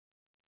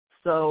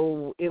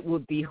 So it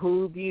would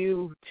behoove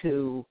you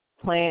to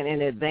plan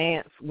in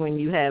advance when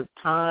you have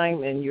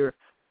time and you're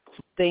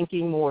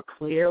thinking more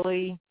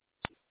clearly.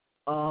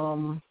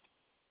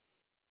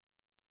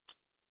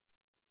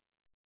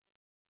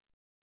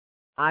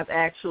 I've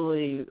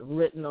actually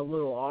written a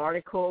little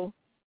article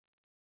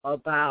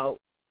about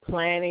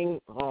planning,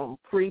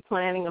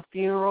 pre-planning a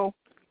funeral,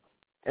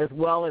 as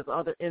well as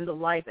other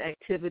end-of-life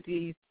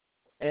activities.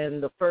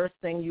 And the first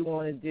thing you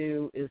want to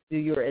do is do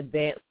your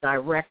advance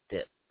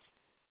directive.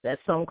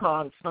 That's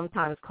sometimes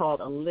called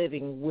a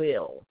living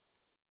will.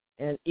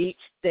 And each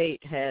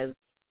state has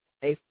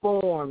a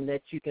form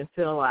that you can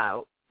fill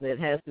out that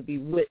has to be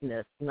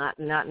witnessed, not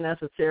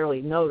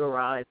necessarily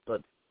notarized,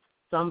 but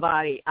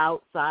somebody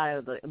outside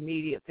of the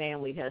immediate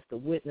family has to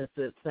witness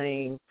it,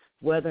 saying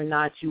whether or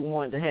not you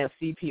want to have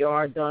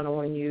CPR done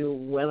on you,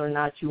 whether or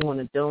not you want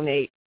to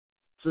donate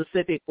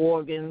specific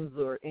organs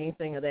or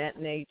anything of that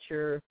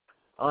nature,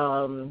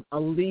 a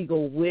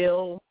legal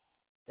will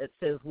that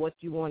says what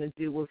you want to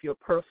do with your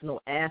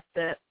personal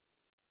assets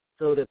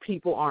so that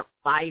people aren't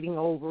fighting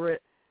over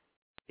it.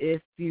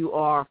 If you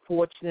are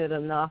fortunate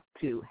enough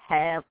to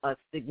have a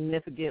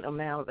significant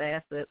amount of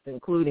assets,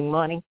 including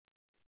money,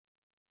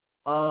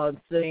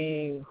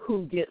 saying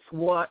who gets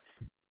what,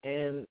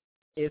 and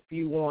if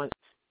you want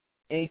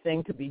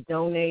anything to be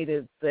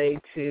donated, say,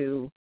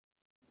 to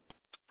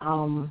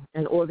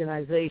an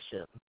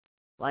organization.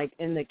 Like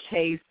in the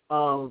case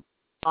of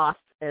us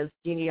as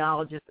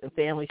genealogists and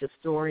family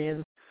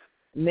historians,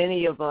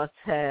 many of us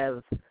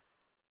have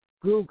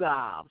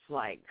gugobs,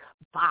 like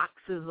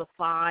boxes of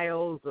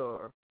files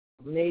or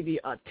maybe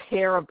a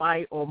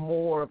terabyte or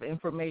more of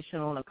information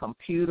on a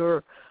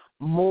computer,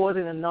 more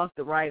than enough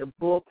to write a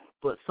book,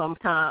 but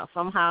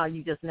somehow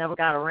you just never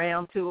got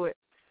around to it.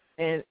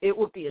 And it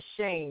would be a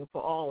shame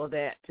for all of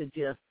that to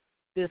just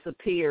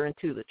disappear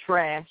into the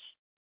trash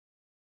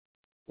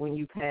when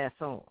you pass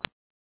on.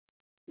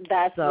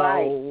 That's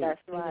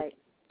right.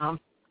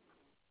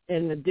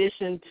 In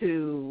addition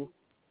to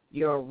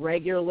your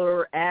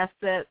regular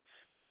assets,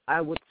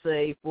 I would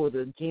say for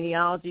the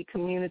genealogy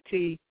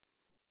community,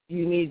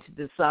 you need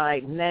to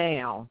decide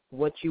now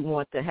what you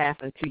want to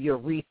happen to your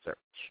research.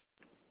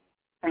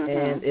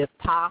 And if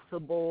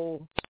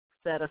possible,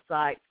 set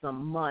aside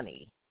some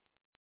money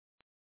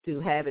to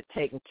have it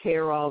taken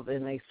care of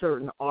in a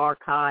certain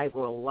archive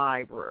or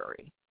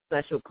library,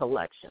 special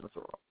collections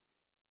room.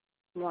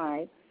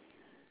 Right.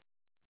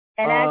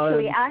 And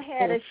actually, I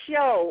had a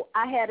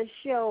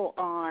show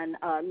on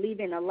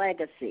Leaving a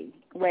Legacy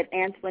with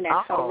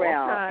Antoinette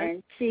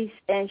Farrell,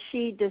 and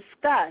she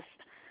discussed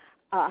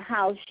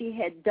how she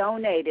had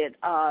donated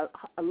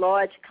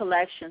large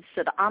collections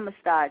to the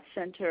Amistad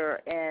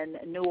Center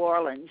in New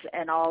Orleans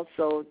and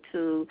also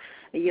to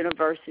the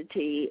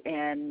university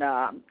in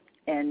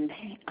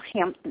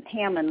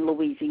Hammond,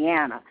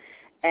 Louisiana.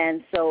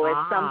 And so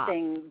it's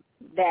something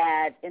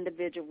that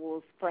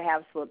individuals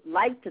perhaps would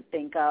like to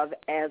think of,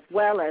 as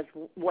well as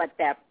what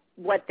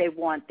they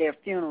want their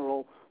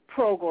funeral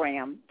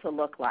program to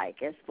look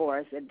like as far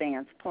as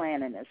advanced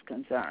planning is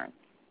concerned.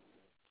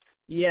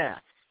 Yes.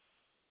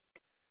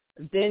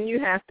 Then you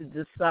have to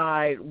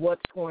decide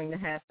what's going to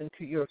happen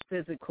to your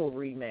physical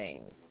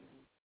remains.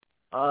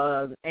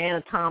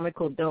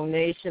 Anatomical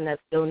donation,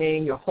 that's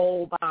donating your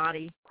whole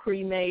body.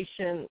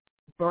 Cremation,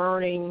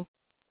 burning,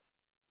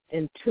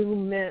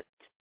 entombment,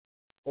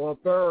 or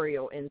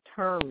burial,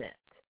 interment.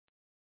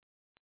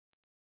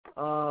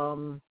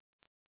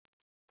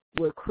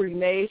 With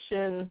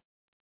cremation,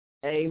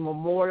 a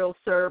memorial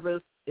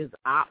service is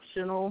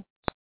optional.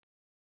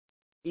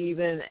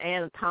 Even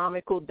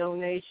anatomical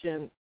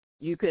donation,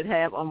 you could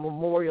have a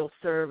memorial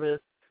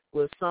service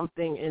with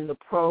something in the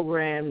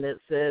program that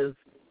says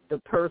the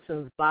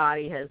person's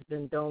body has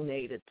been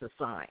donated to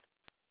science.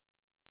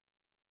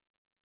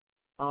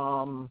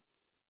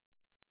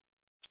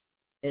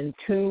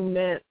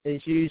 Entombment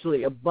is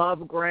usually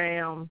above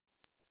ground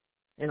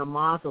in a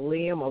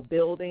mausoleum or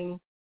building.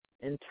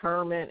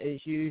 Interment is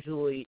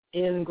usually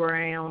in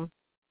ground.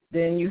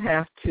 Then you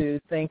have to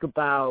think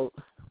about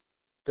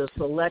the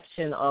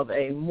selection of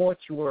a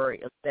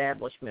mortuary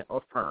establishment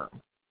or firm,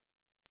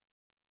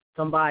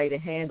 somebody to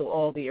handle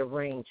all the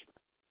arrangements.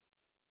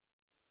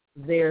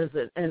 There's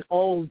an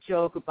old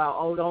joke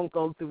about, don't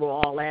go through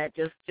all that.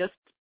 Just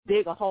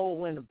dig a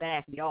hole in the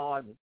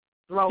backyard and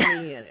throw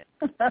me in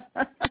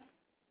it.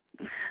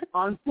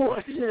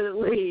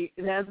 Unfortunately,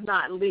 that's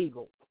not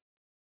legal.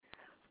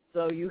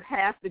 So you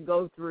have to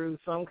go through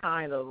some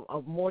kind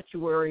of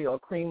mortuary or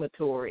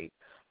crematory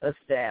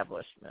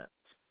establishment.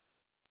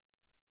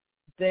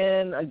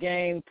 Then,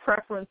 again,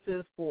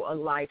 preferences for a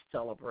life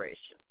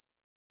celebration.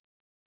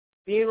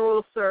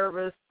 Funeral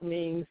service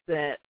means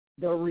that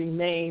the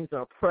remains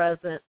are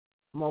present.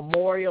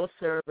 Memorial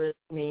service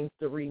means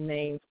the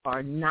remains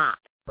are not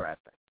present.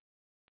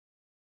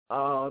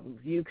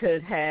 You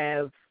could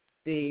have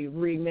the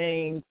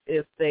remains,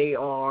 if they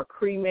are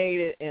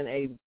cremated, in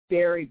a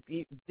very,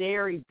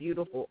 very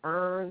beautiful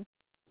urn,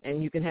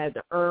 and you can have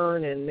the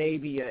urn and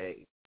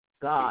maybe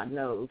God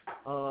knows,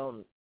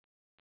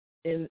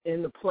 in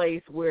the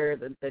place where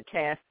the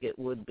casket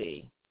would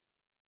be.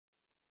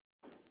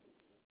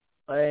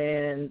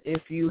 And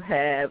if you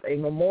have a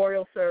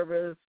memorial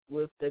service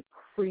with the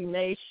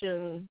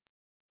cremation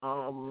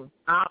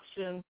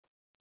option,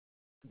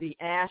 the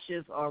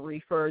ashes are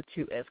referred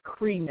to as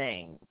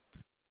cremains,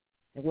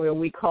 where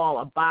we call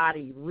a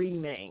body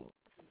remains.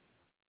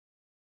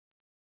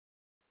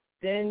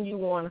 Then you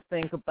want to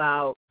think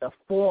about the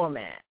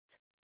format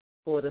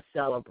for the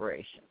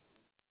celebration.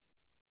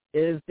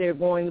 Is there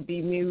going to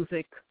be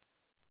music?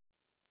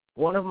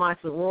 One of my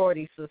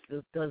sorority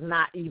sisters does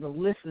not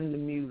even listen to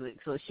music,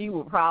 so she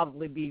would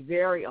probably be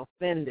very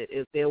offended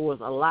if there was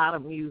a lot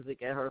of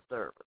music at her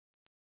service.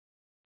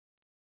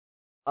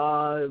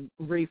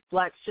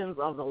 reflections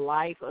of the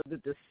life of the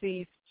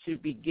deceased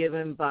should be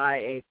given by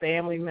a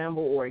family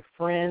member or a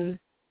friend.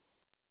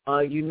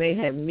 You may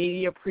have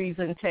media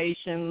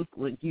presentations.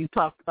 You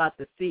talked about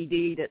the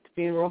CD that the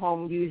funeral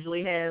home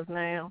usually has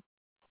now.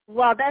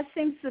 Well, that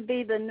seems to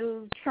be the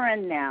new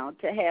trend now,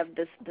 to have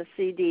the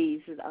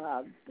CDs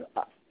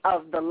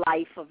of the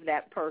life of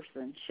that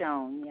person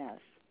shown, yes.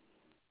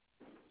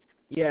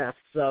 Yes,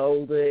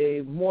 so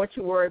the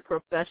mortuary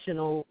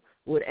professional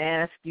would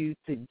ask you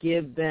to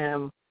give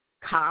them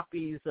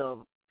copies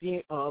of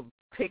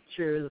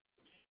pictures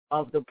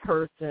of the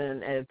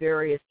person at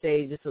various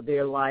stages of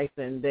their life,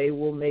 and they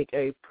will make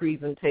a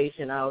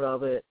presentation out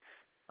of it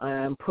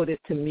and put it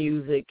to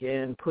music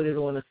and put it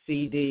on a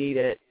CD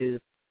that is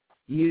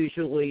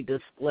usually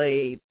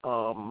displayed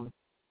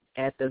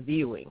at the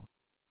viewing.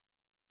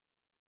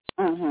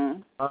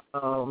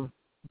 Mm-hmm.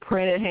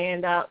 Printed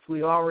handouts,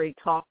 we already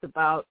talked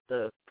about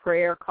the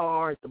prayer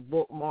card, the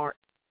bookmark,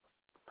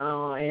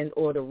 and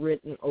or the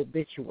written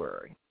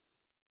obituary.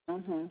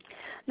 Mm-hmm.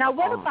 Now,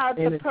 what about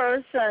the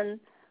person?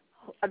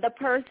 The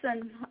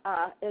person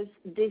is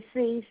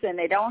deceased and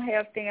they don't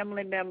have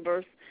family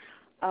members.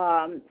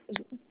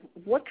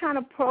 What kind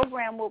of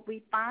program would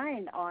we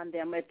find on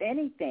them, if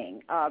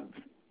anything?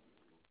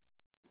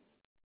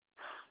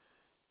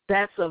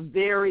 That's a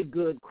very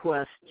good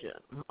question.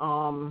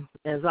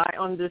 As I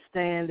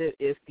understand it,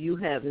 if you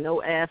have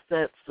no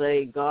assets,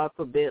 say, God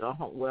forbid,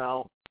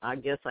 I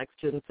guess I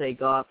shouldn't say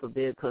God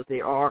forbid, because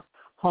there are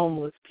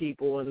homeless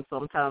people and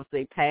sometimes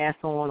they pass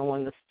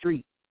on the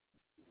street.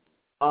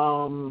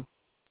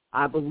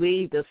 I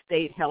believe the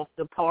state health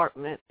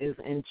department is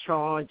in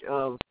charge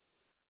of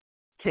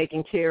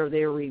taking care of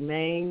their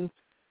remains,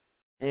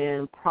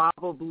 and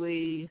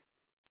probably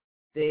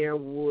there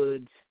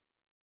would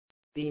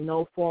be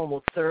no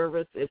formal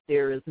service if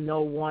there is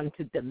no one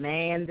to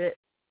demand it,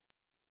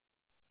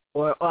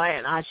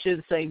 and I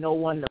should say no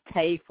one to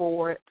pay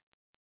for it,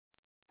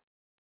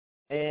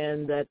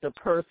 and that the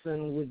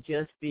person would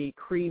just be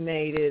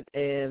cremated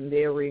and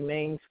their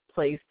remains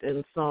placed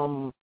in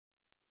some,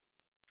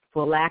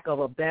 for lack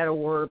of a better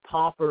word,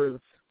 pauper's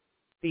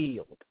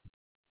field.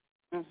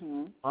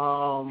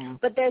 Mm-hmm.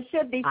 But there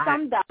should be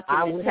some documentation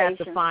I would have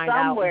to find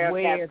out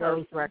where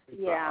those records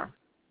are.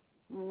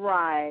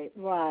 Right.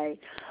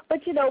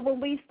 But,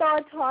 when we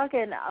start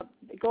talking,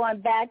 going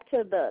back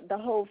to the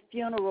whole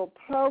funeral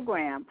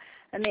program,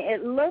 I mean,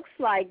 it looks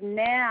like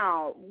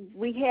now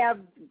we have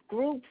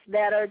groups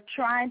that are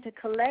trying to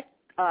collect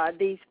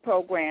these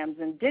programs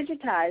and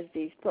digitize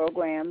these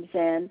programs.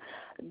 And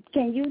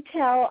can you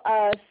tell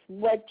us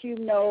what you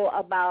know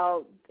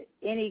about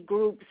any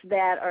groups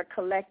that are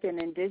collecting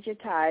and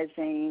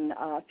digitizing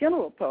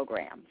funeral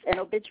programs and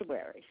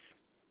obituaries?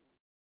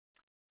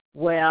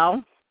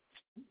 Well,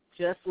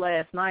 just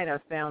last night I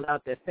found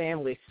out that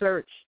Family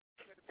Search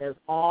has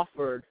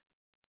offered,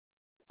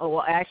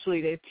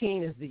 their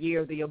team is the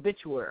Year of the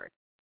Obituary,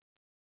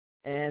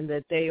 and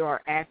that they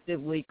are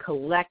actively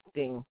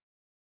collecting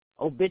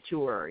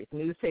obituaries,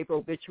 newspaper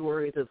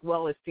obituaries, as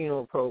well as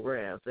funeral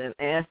programs, and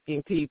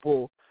asking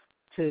people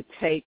to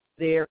take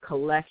their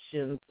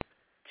collections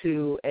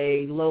to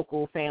a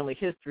local family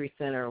history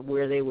center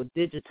where they would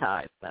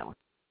digitize them.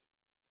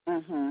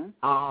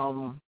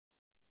 Mm-hmm.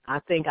 I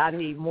think I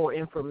need more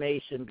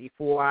information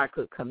before I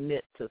could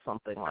commit to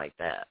something like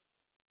that.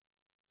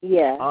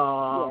 Yeah.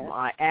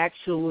 I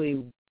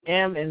actually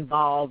am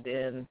involved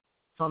in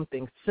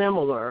something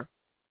similar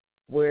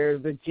where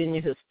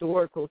Virginia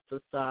Historical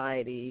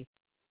Society,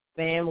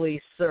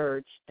 Family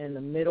Search, and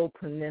the Middle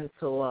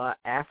Peninsula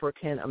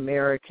African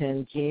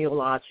American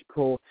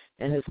Genealogical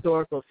and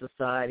Historical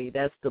Society,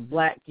 that's the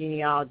Black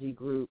genealogy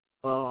group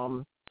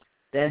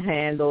that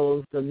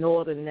handles the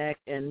Northern Neck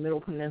and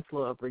Middle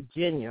Peninsula of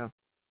Virginia.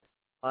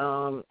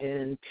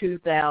 In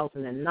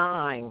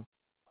 2009,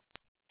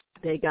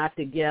 they got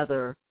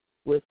together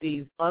with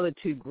these other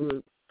two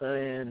groups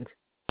and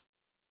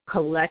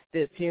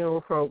collected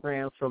funeral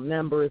programs from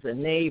members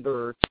and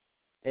neighbors,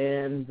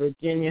 and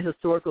Virginia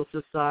Historical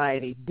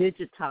Society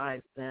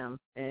digitized them,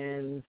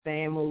 and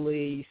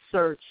Family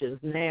Search is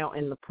now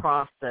in the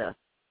process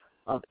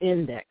of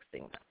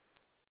indexing them.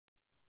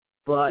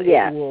 But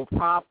It will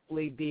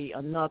probably be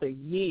another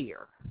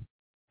year,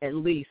 at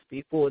least,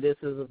 before this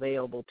is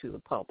available to the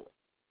public.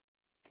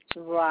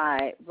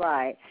 Right.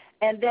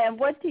 And then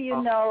what do you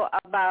know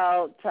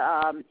about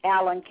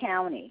Allen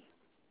County?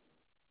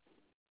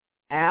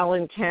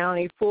 Allen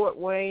County, Fort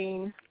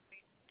Wayne,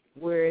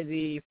 where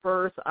the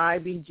first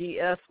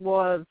IBGS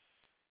was,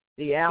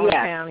 the Allen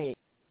County,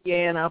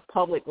 Indiana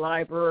Public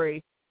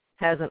Library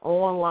has an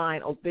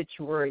online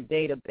obituary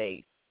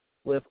database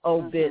with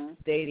obits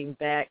dating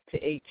back to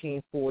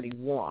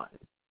 1841.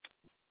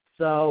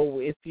 So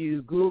if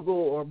you Google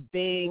or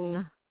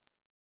Bing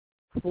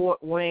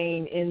Fort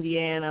Wayne,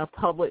 Indiana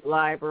Public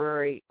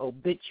Library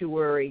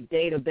obituary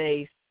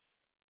database,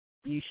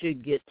 you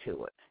should get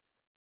to it.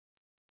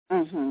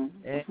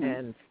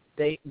 And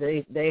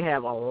they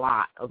have a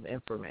lot of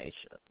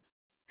information.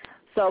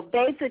 So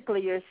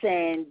basically, you're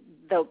saying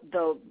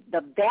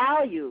the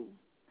value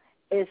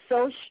is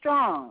so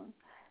strong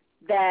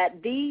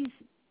that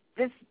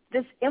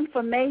this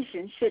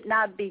information should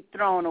not be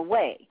thrown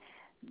away,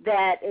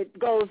 that it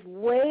goes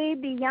way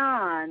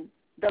beyond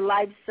the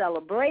life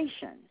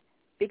celebration,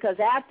 because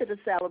after the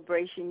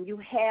celebration you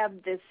have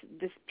this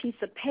piece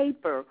of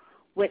paper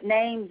with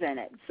names in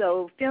it.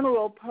 So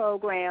funeral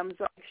programs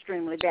are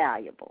extremely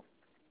valuable.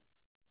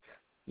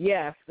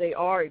 Yes, they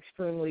are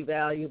extremely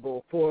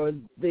valuable. For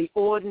the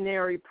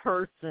ordinary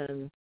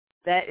person,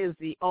 that is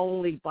the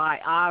only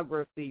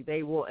biography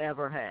they will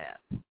ever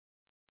have.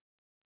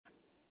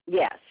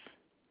 Yes.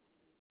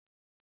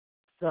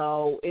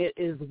 So it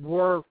is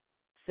worth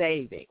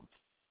saving.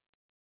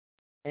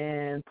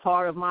 And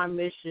part of my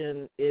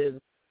mission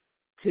is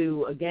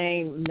to,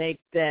 again, make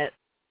that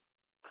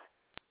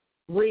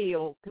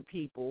real to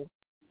people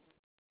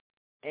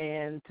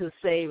and to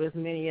save as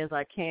many as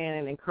I can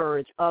and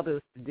encourage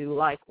others to do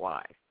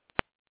likewise.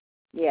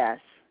 Yes,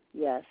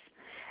 yes.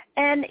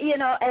 And, you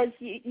know, as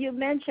you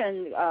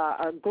mentioned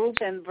a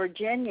group in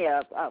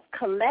Virginia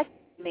collecting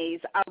these,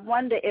 I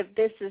wonder if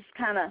this is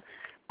kind of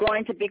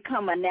going to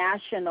become a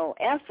national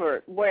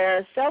effort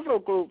where several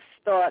groups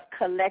start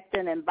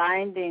collecting and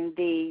binding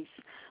these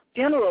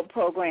funeral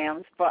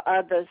programs for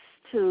others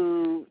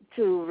to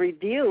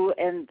review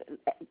and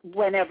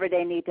whenever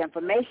they need the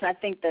information. I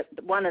think that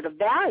one of the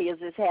values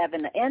is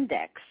having an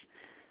index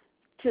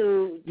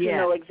to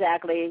know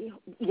exactly,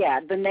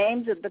 the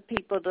names of the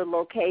people, the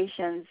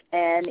locations,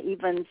 and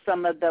even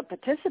some of the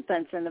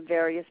participants in the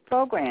various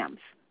programs.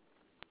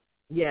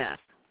 Yes,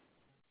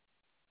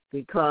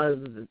 because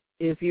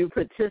if you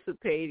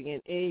participating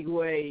in any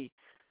way,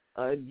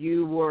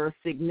 you were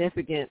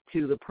significant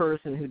to the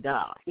person who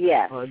died.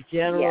 Yes.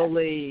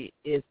 Generally,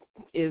 if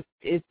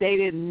they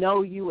didn't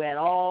know you at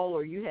all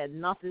or you had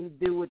nothing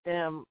to do with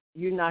them,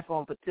 you're not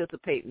going to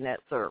participate in that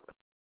service.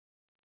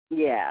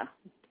 Yeah.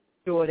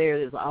 Sure, there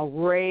is a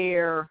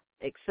rare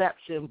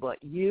exception, but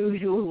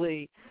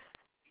usually,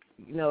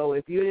 you know,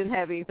 if you didn't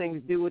have anything to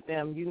do with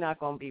them, you're not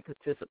going to be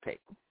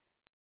participating.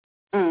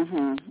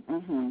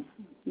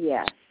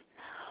 Yes.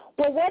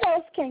 Well, what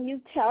else can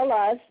you tell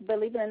us?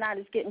 Believe it or not,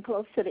 it's getting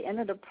close to the end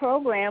of the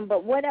program,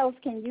 but what else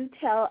can you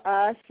tell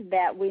us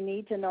that we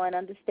need to know and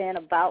understand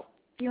about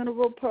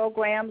funeral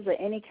programs, or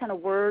any kind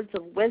of words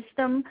of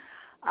wisdom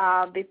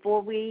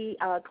before we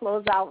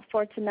close out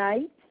for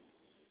tonight?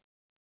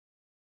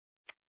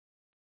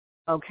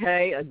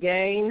 Okay,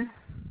 again,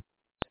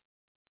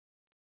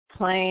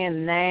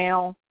 plan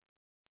now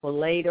for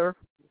later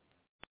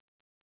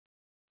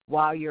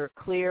while you're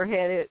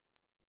clear-headed.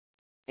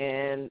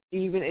 And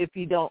even if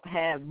you don't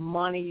have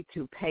money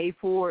to pay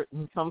for it,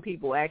 and some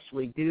people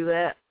actually do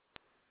that,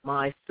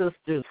 my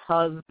sister's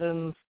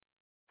husband's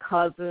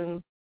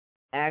cousin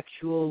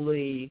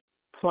actually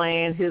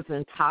planned his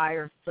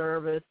entire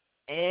service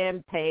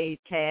and paid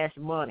cash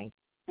money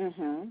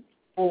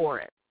for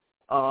it.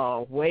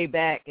 Way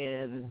back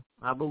in,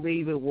 I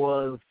believe it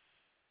was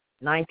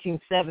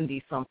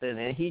 1970-something,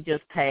 and he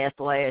just passed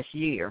last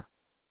year.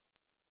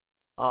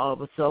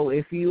 So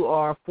if you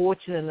are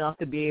fortunate enough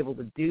to be able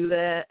to do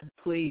that,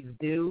 please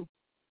do.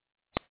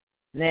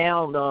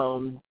 Now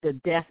the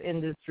death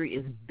industry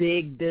is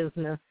big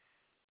business,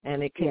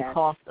 and it can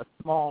cost a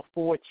small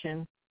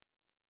fortune.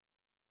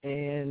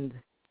 And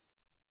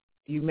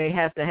you may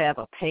have to have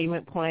a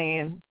payment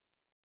plan,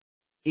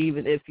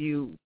 even if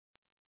you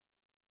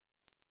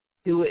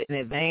do it in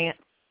advance.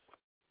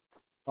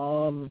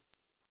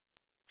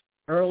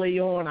 Early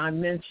on, I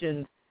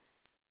mentioned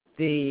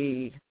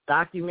the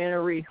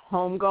documentary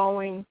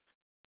Homegoing.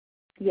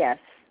 Yes.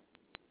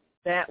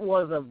 That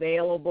was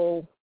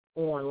available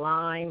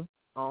online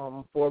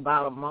for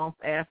about a month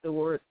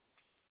afterwards.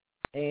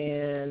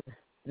 And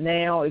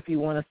now, if you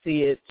want to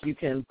see it, you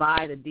can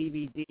buy the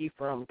DVD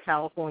from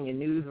California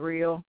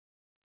Newsreel.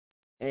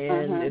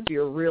 And if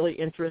you're really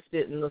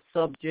interested in the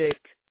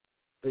subject,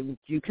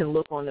 you can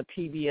look on the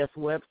PBS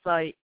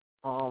website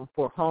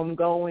for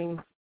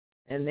Homegoing,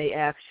 and they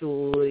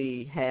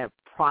actually have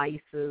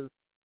prices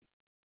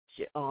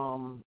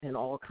and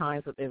all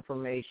kinds of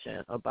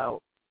information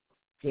about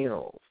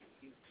funerals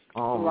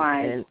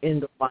and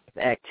end-of-life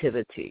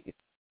activities.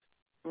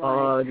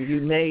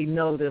 You may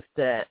notice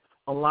that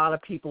a lot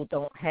of people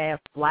don't have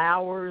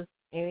flowers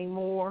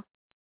anymore,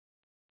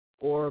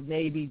 or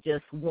maybe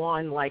just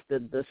one, like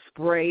the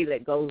spray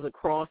that goes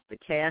across the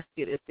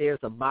casket if there's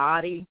a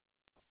body.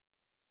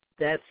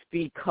 That's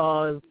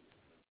because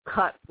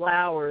cut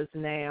flowers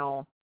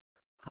now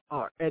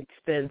are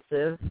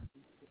expensive,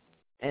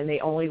 and they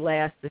only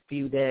last a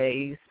few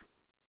days.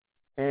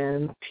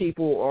 And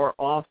people are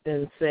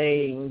often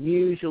saying,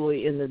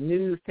 usually in the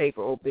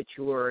newspaper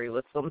obituary,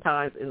 but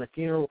sometimes in the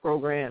funeral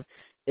program,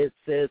 it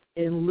says,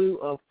 in lieu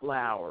of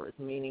flowers,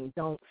 meaning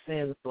don't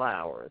send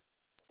flowers,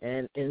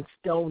 and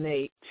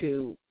donate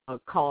to a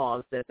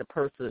cause that the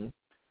person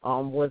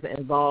was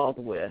involved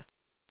with.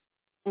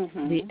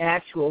 The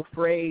actual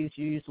phrase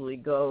usually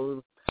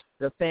goes,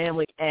 the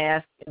family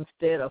asks,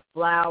 instead of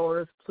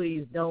flowers,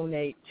 please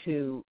donate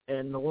to,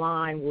 and the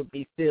line would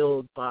be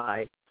filled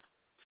by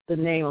the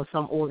name of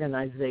some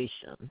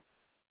organization.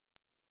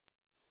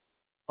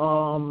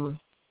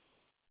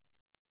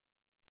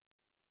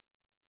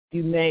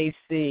 You may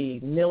see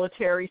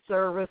military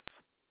service,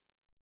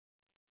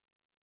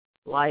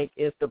 like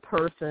if the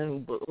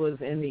person was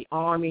in the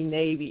Army,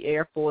 Navy,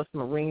 Air Force,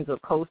 Marines, or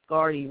Coast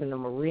Guard, even the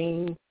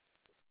Marines.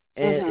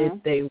 And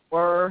if they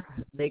were,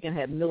 they can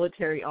have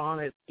military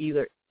honors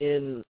either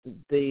in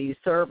the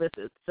service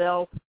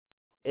itself,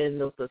 in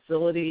the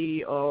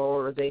facility,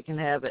 or they can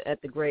have it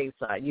at the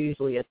graveside,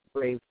 usually at the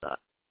graveside.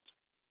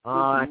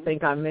 I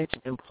think I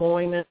mentioned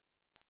employment,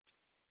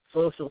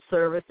 social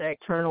service,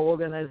 external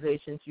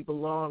organizations you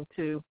belong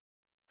to.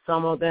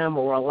 Some of them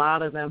or a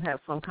lot of them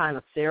have some kind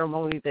of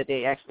ceremony that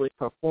they actually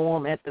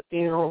perform at the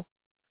funeral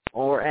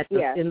or at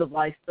the end of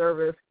life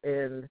service,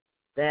 and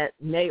that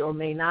may or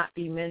may not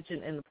be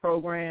mentioned in the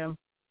program.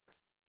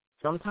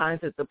 Sometimes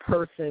if the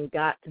person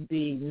got to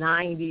be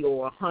 90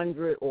 or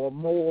 100 or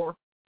more,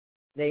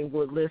 they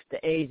would list the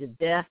age of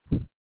death.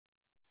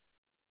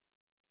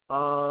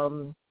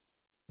 You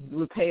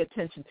would pay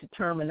attention to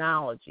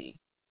terminology.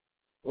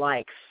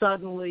 Like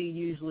suddenly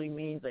usually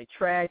means a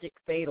tragic,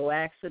 fatal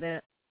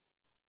accident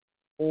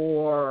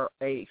or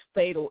a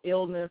fatal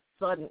illness,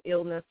 sudden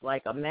illness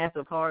like a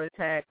massive heart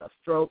attack, a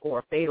stroke, or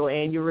a fatal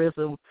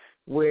aneurysm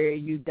where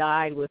you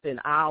died within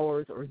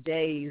hours or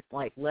days,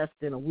 like less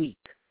than a week.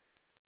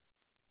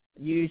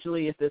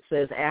 Usually if it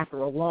says after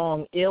a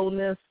long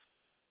illness,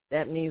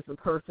 that means the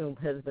person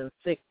has been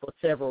sick for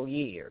several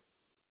years.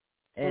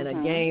 And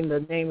again,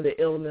 the name of the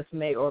illness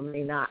may or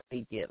may not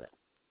be given.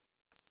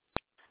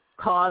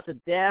 Cause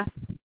of death,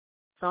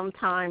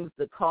 sometimes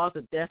the cause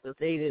of death is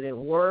stated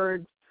in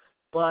words,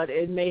 but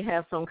it may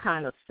have some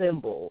kind of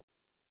symbol.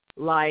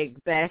 Like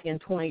back in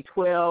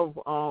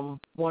 2012,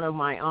 one of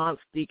my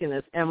aunts,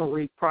 Deaconess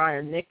Emery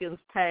Pryor Nickens,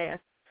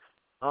 passed.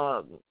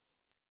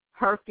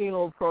 Her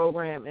funeral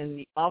program, in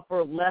the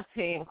upper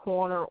left-hand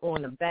corner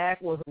on the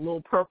back was a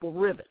little purple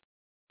ribbon.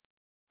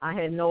 I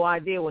had no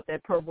idea what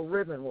that purple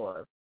ribbon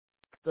was.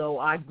 So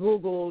I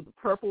Googled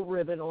purple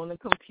ribbon on the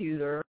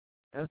computer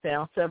and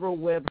found several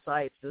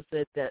websites that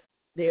said that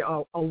there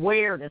are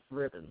awareness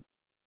ribbons.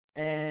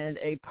 And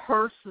a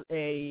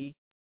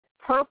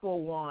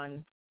purple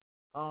one,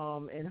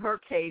 in her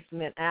case,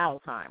 meant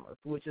Alzheimer's,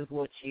 which is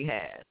what she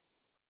had.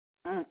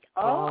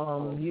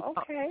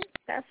 Okay.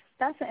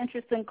 That's an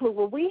interesting clue.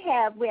 Well, we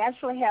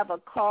actually have a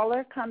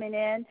caller coming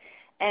in.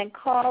 And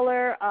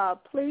caller,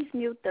 please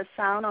mute the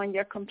sound on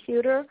your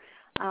computer.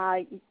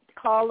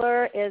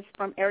 Caller is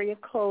from area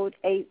code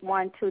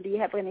 812. Do you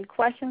have any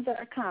questions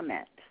or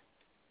comments?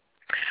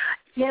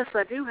 Yes,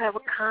 I do have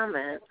a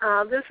comment.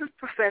 This is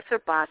Professor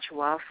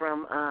Bachwa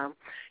from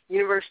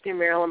University of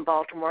Maryland,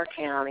 Baltimore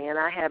County, and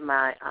I had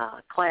my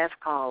class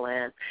call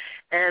in.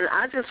 And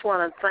I just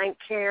want to thank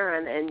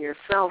Karen and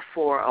yourself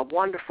for a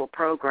wonderful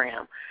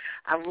program.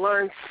 I've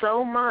learned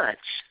so much,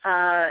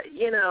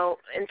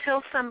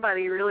 until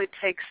somebody really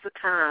takes the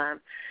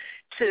time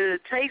to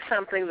take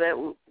something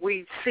that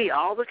we see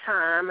all the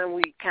time and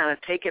we kind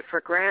of take it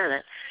for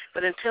granted,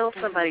 but until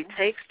somebody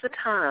takes the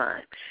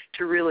time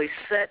to really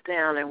sit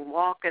down and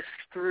walk us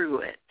through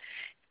it,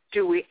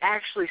 do we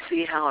actually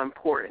see how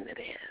important it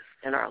is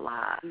in our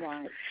lives.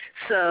 Right.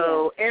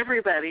 So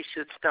everybody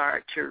should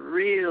start to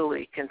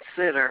really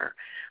consider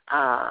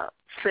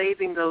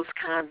saving those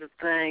kinds of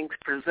things,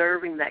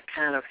 preserving that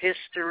kind of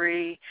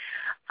history,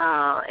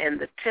 and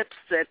the tips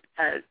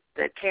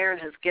that Karen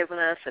has given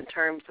us in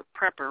terms of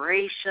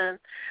preparation.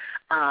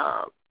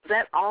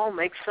 That all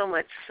makes so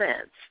much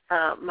sense.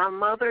 My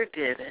mother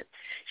did it.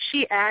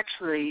 She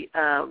actually,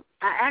 I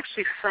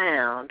actually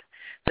found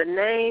the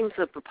names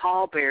of the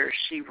pallbearers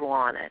she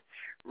wanted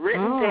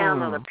written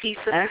down on a piece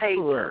of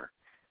paper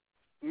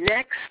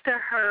next to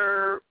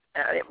her,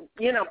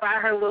 by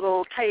her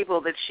little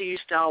table that she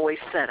used to always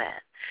sit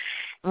at.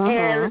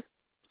 And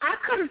I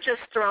could have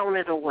just thrown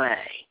it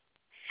away,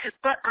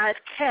 but I'd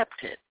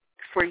kept it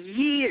for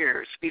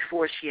years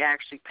before she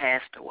actually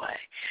passed away.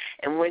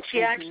 And when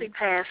she actually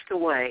passed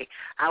away,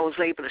 I was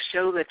able to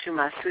show that to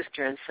my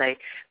sister and say,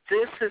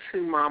 this is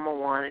who Mama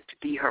wanted to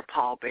be her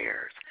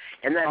pallbearers.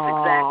 And that's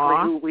exactly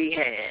who we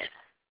had.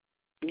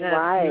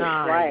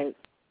 Right.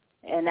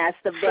 And that's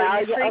the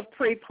value of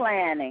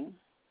pre-planning.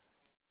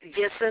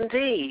 Yes,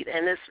 indeed.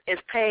 And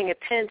it's paying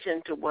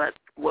attention to what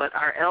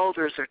our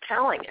elders are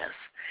telling us.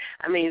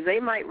 I mean, they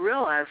might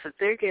realize that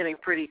they're getting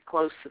pretty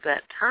close to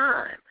that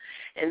time.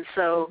 And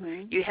so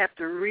you have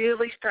to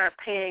really start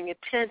paying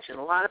attention.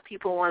 A lot of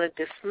people want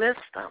to dismiss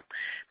them.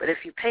 But if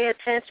you pay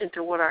attention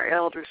to what our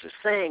elders are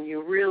saying,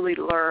 you really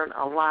learn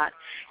a lot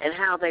and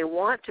how they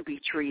want to be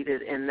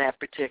treated in that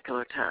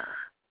particular time.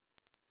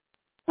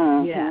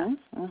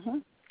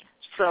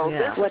 So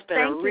this has been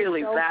a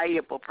really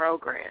valuable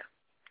program.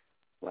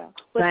 Well,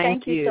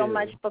 thank you so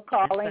much for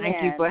calling in.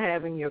 Thank you for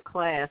having your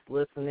class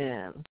listen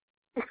in.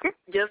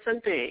 Yes,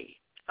 indeed.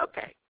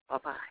 Okay.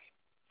 Bye-bye.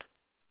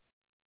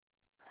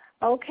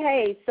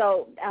 Okay,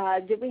 so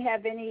did we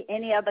have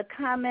any other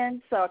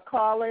comments or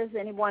callers?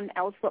 Anyone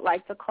else would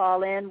like to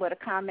call in with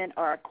a comment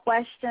or a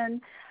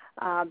question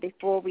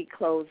before we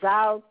close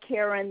out?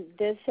 Karen,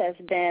 this has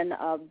been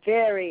a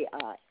very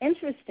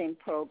interesting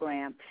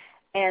program.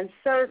 And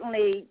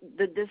certainly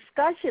the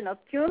discussion of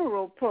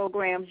funeral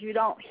programs you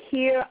don't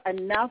hear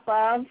enough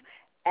of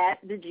at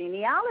the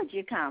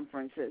genealogy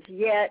conferences.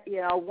 Yet,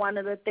 one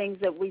of the things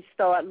that we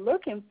start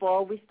looking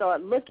for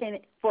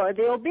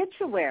the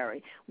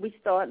obituary. We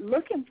start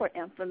looking for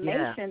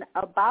information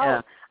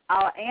about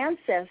our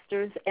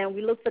ancestors, and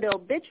we look for the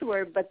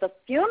obituary, but the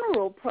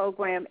funeral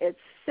program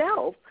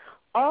itself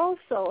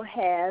also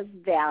has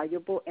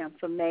valuable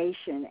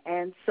information.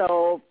 And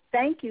so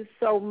thank you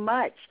so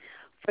much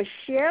for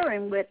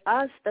sharing with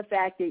us the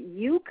fact that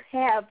you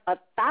have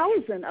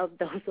 1,000 of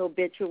those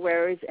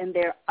obituaries, and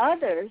there are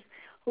others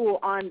who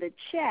are in the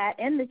chat,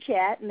 and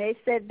they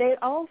said they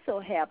also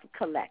have a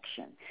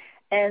collection.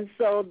 And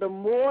so the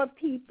more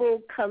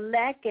people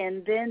collect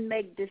and then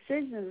make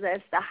decisions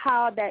as to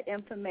how that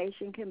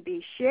information can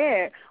be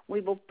shared, we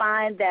will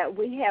find that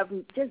we have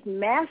just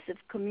massive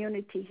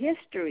community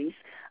histories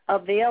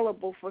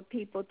available for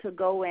people to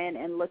go in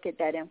and look at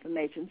that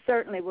information.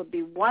 Certainly it would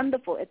be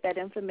wonderful if that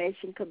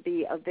information could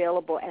be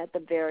available at the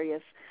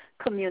various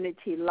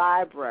community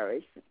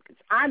libraries.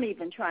 I'm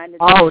even trying to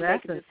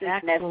make a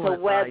decision as to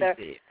whether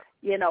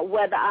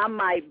whether I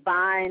might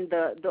bind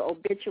the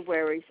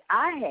obituaries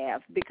I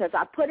have, because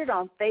I put it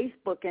on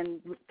Facebook and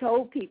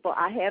told people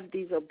I have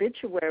these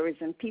obituaries,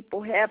 and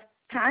people have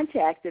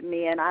contacted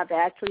me, and I've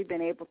actually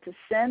been able to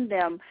send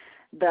them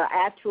the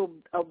actual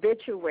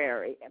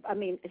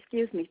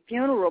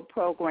funeral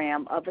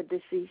program of a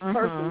deceased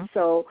person.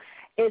 So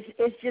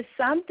it's just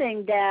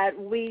something that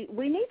we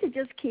need to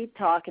just keep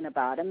talking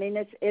about. I mean,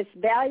 it's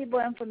valuable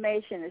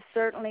information. It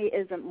certainly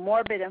isn't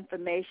morbid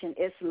information.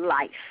 It's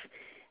life.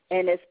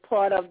 And it's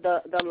part of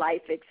the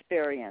life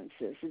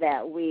experiences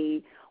that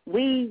we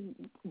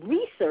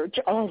research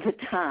all the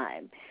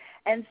time.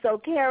 And so,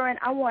 Karen,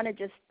 I want to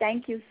just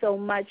thank you so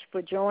much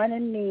for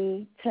joining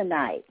me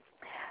tonight.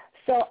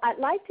 So I'd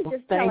like to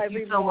just tell everyone. Thank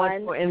you so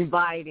much for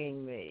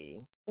inviting me.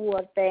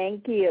 Well,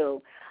 thank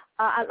you.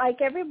 I'd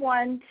like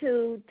everyone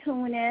to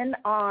tune in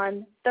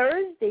on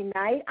Thursday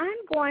night. I'm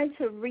going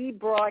to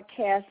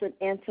rebroadcast an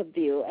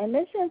interview, and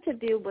this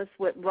interview was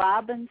with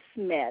Robin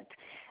Smith.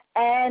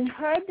 And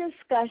her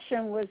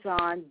discussion was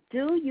on,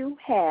 do you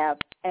have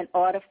an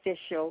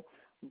artificial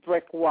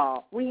brick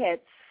wall? We had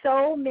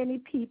so many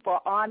people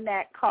on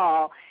that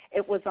call.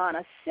 It was on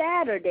a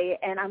Saturday,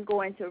 and I'm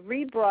going to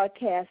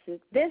rebroadcast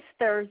it this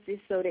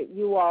Thursday so that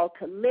you all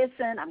can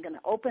listen. I'm going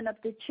to open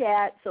up the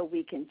chat so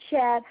we can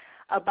chat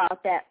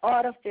about that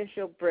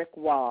artificial brick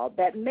wall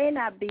that may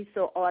not be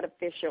so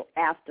artificial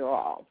after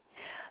all.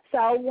 So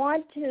I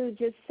want to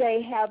just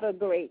say have a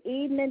great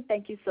evening.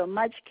 Thank you so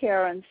much,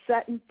 Karen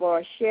Sutton,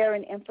 for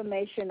sharing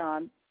information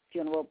on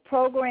funeral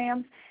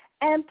programs.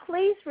 And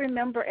please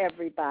remember,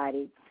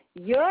 everybody,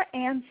 your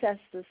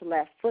ancestors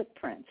left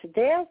footprints.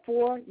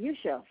 Therefore, you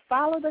shall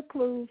follow the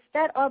clues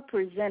that are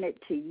presented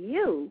to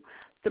you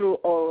through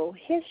oral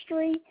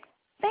history,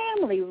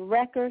 family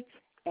records,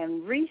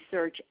 and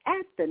research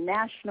at the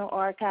National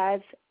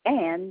Archives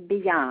and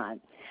beyond.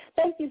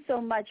 Thank you so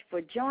much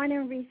for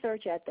joining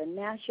Research at the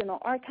National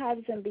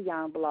Archives and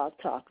Beyond Blog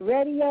Talk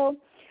Radio.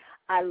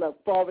 I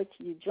look forward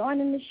to you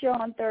joining the show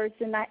on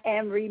Thursday night.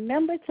 And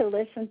remember to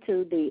listen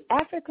to the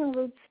African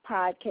Roots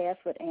podcast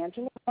with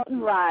Angela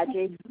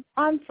Raji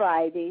on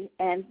Friday,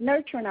 and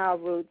Nurturing Our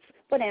Roots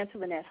with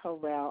Antoinette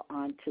Harrell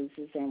on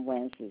Tuesdays and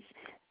Wednesdays.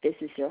 This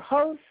is your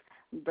host,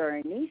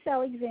 Bernice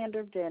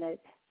Alexander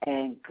Bennett,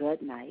 and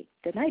good night.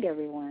 Good night,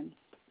 everyone.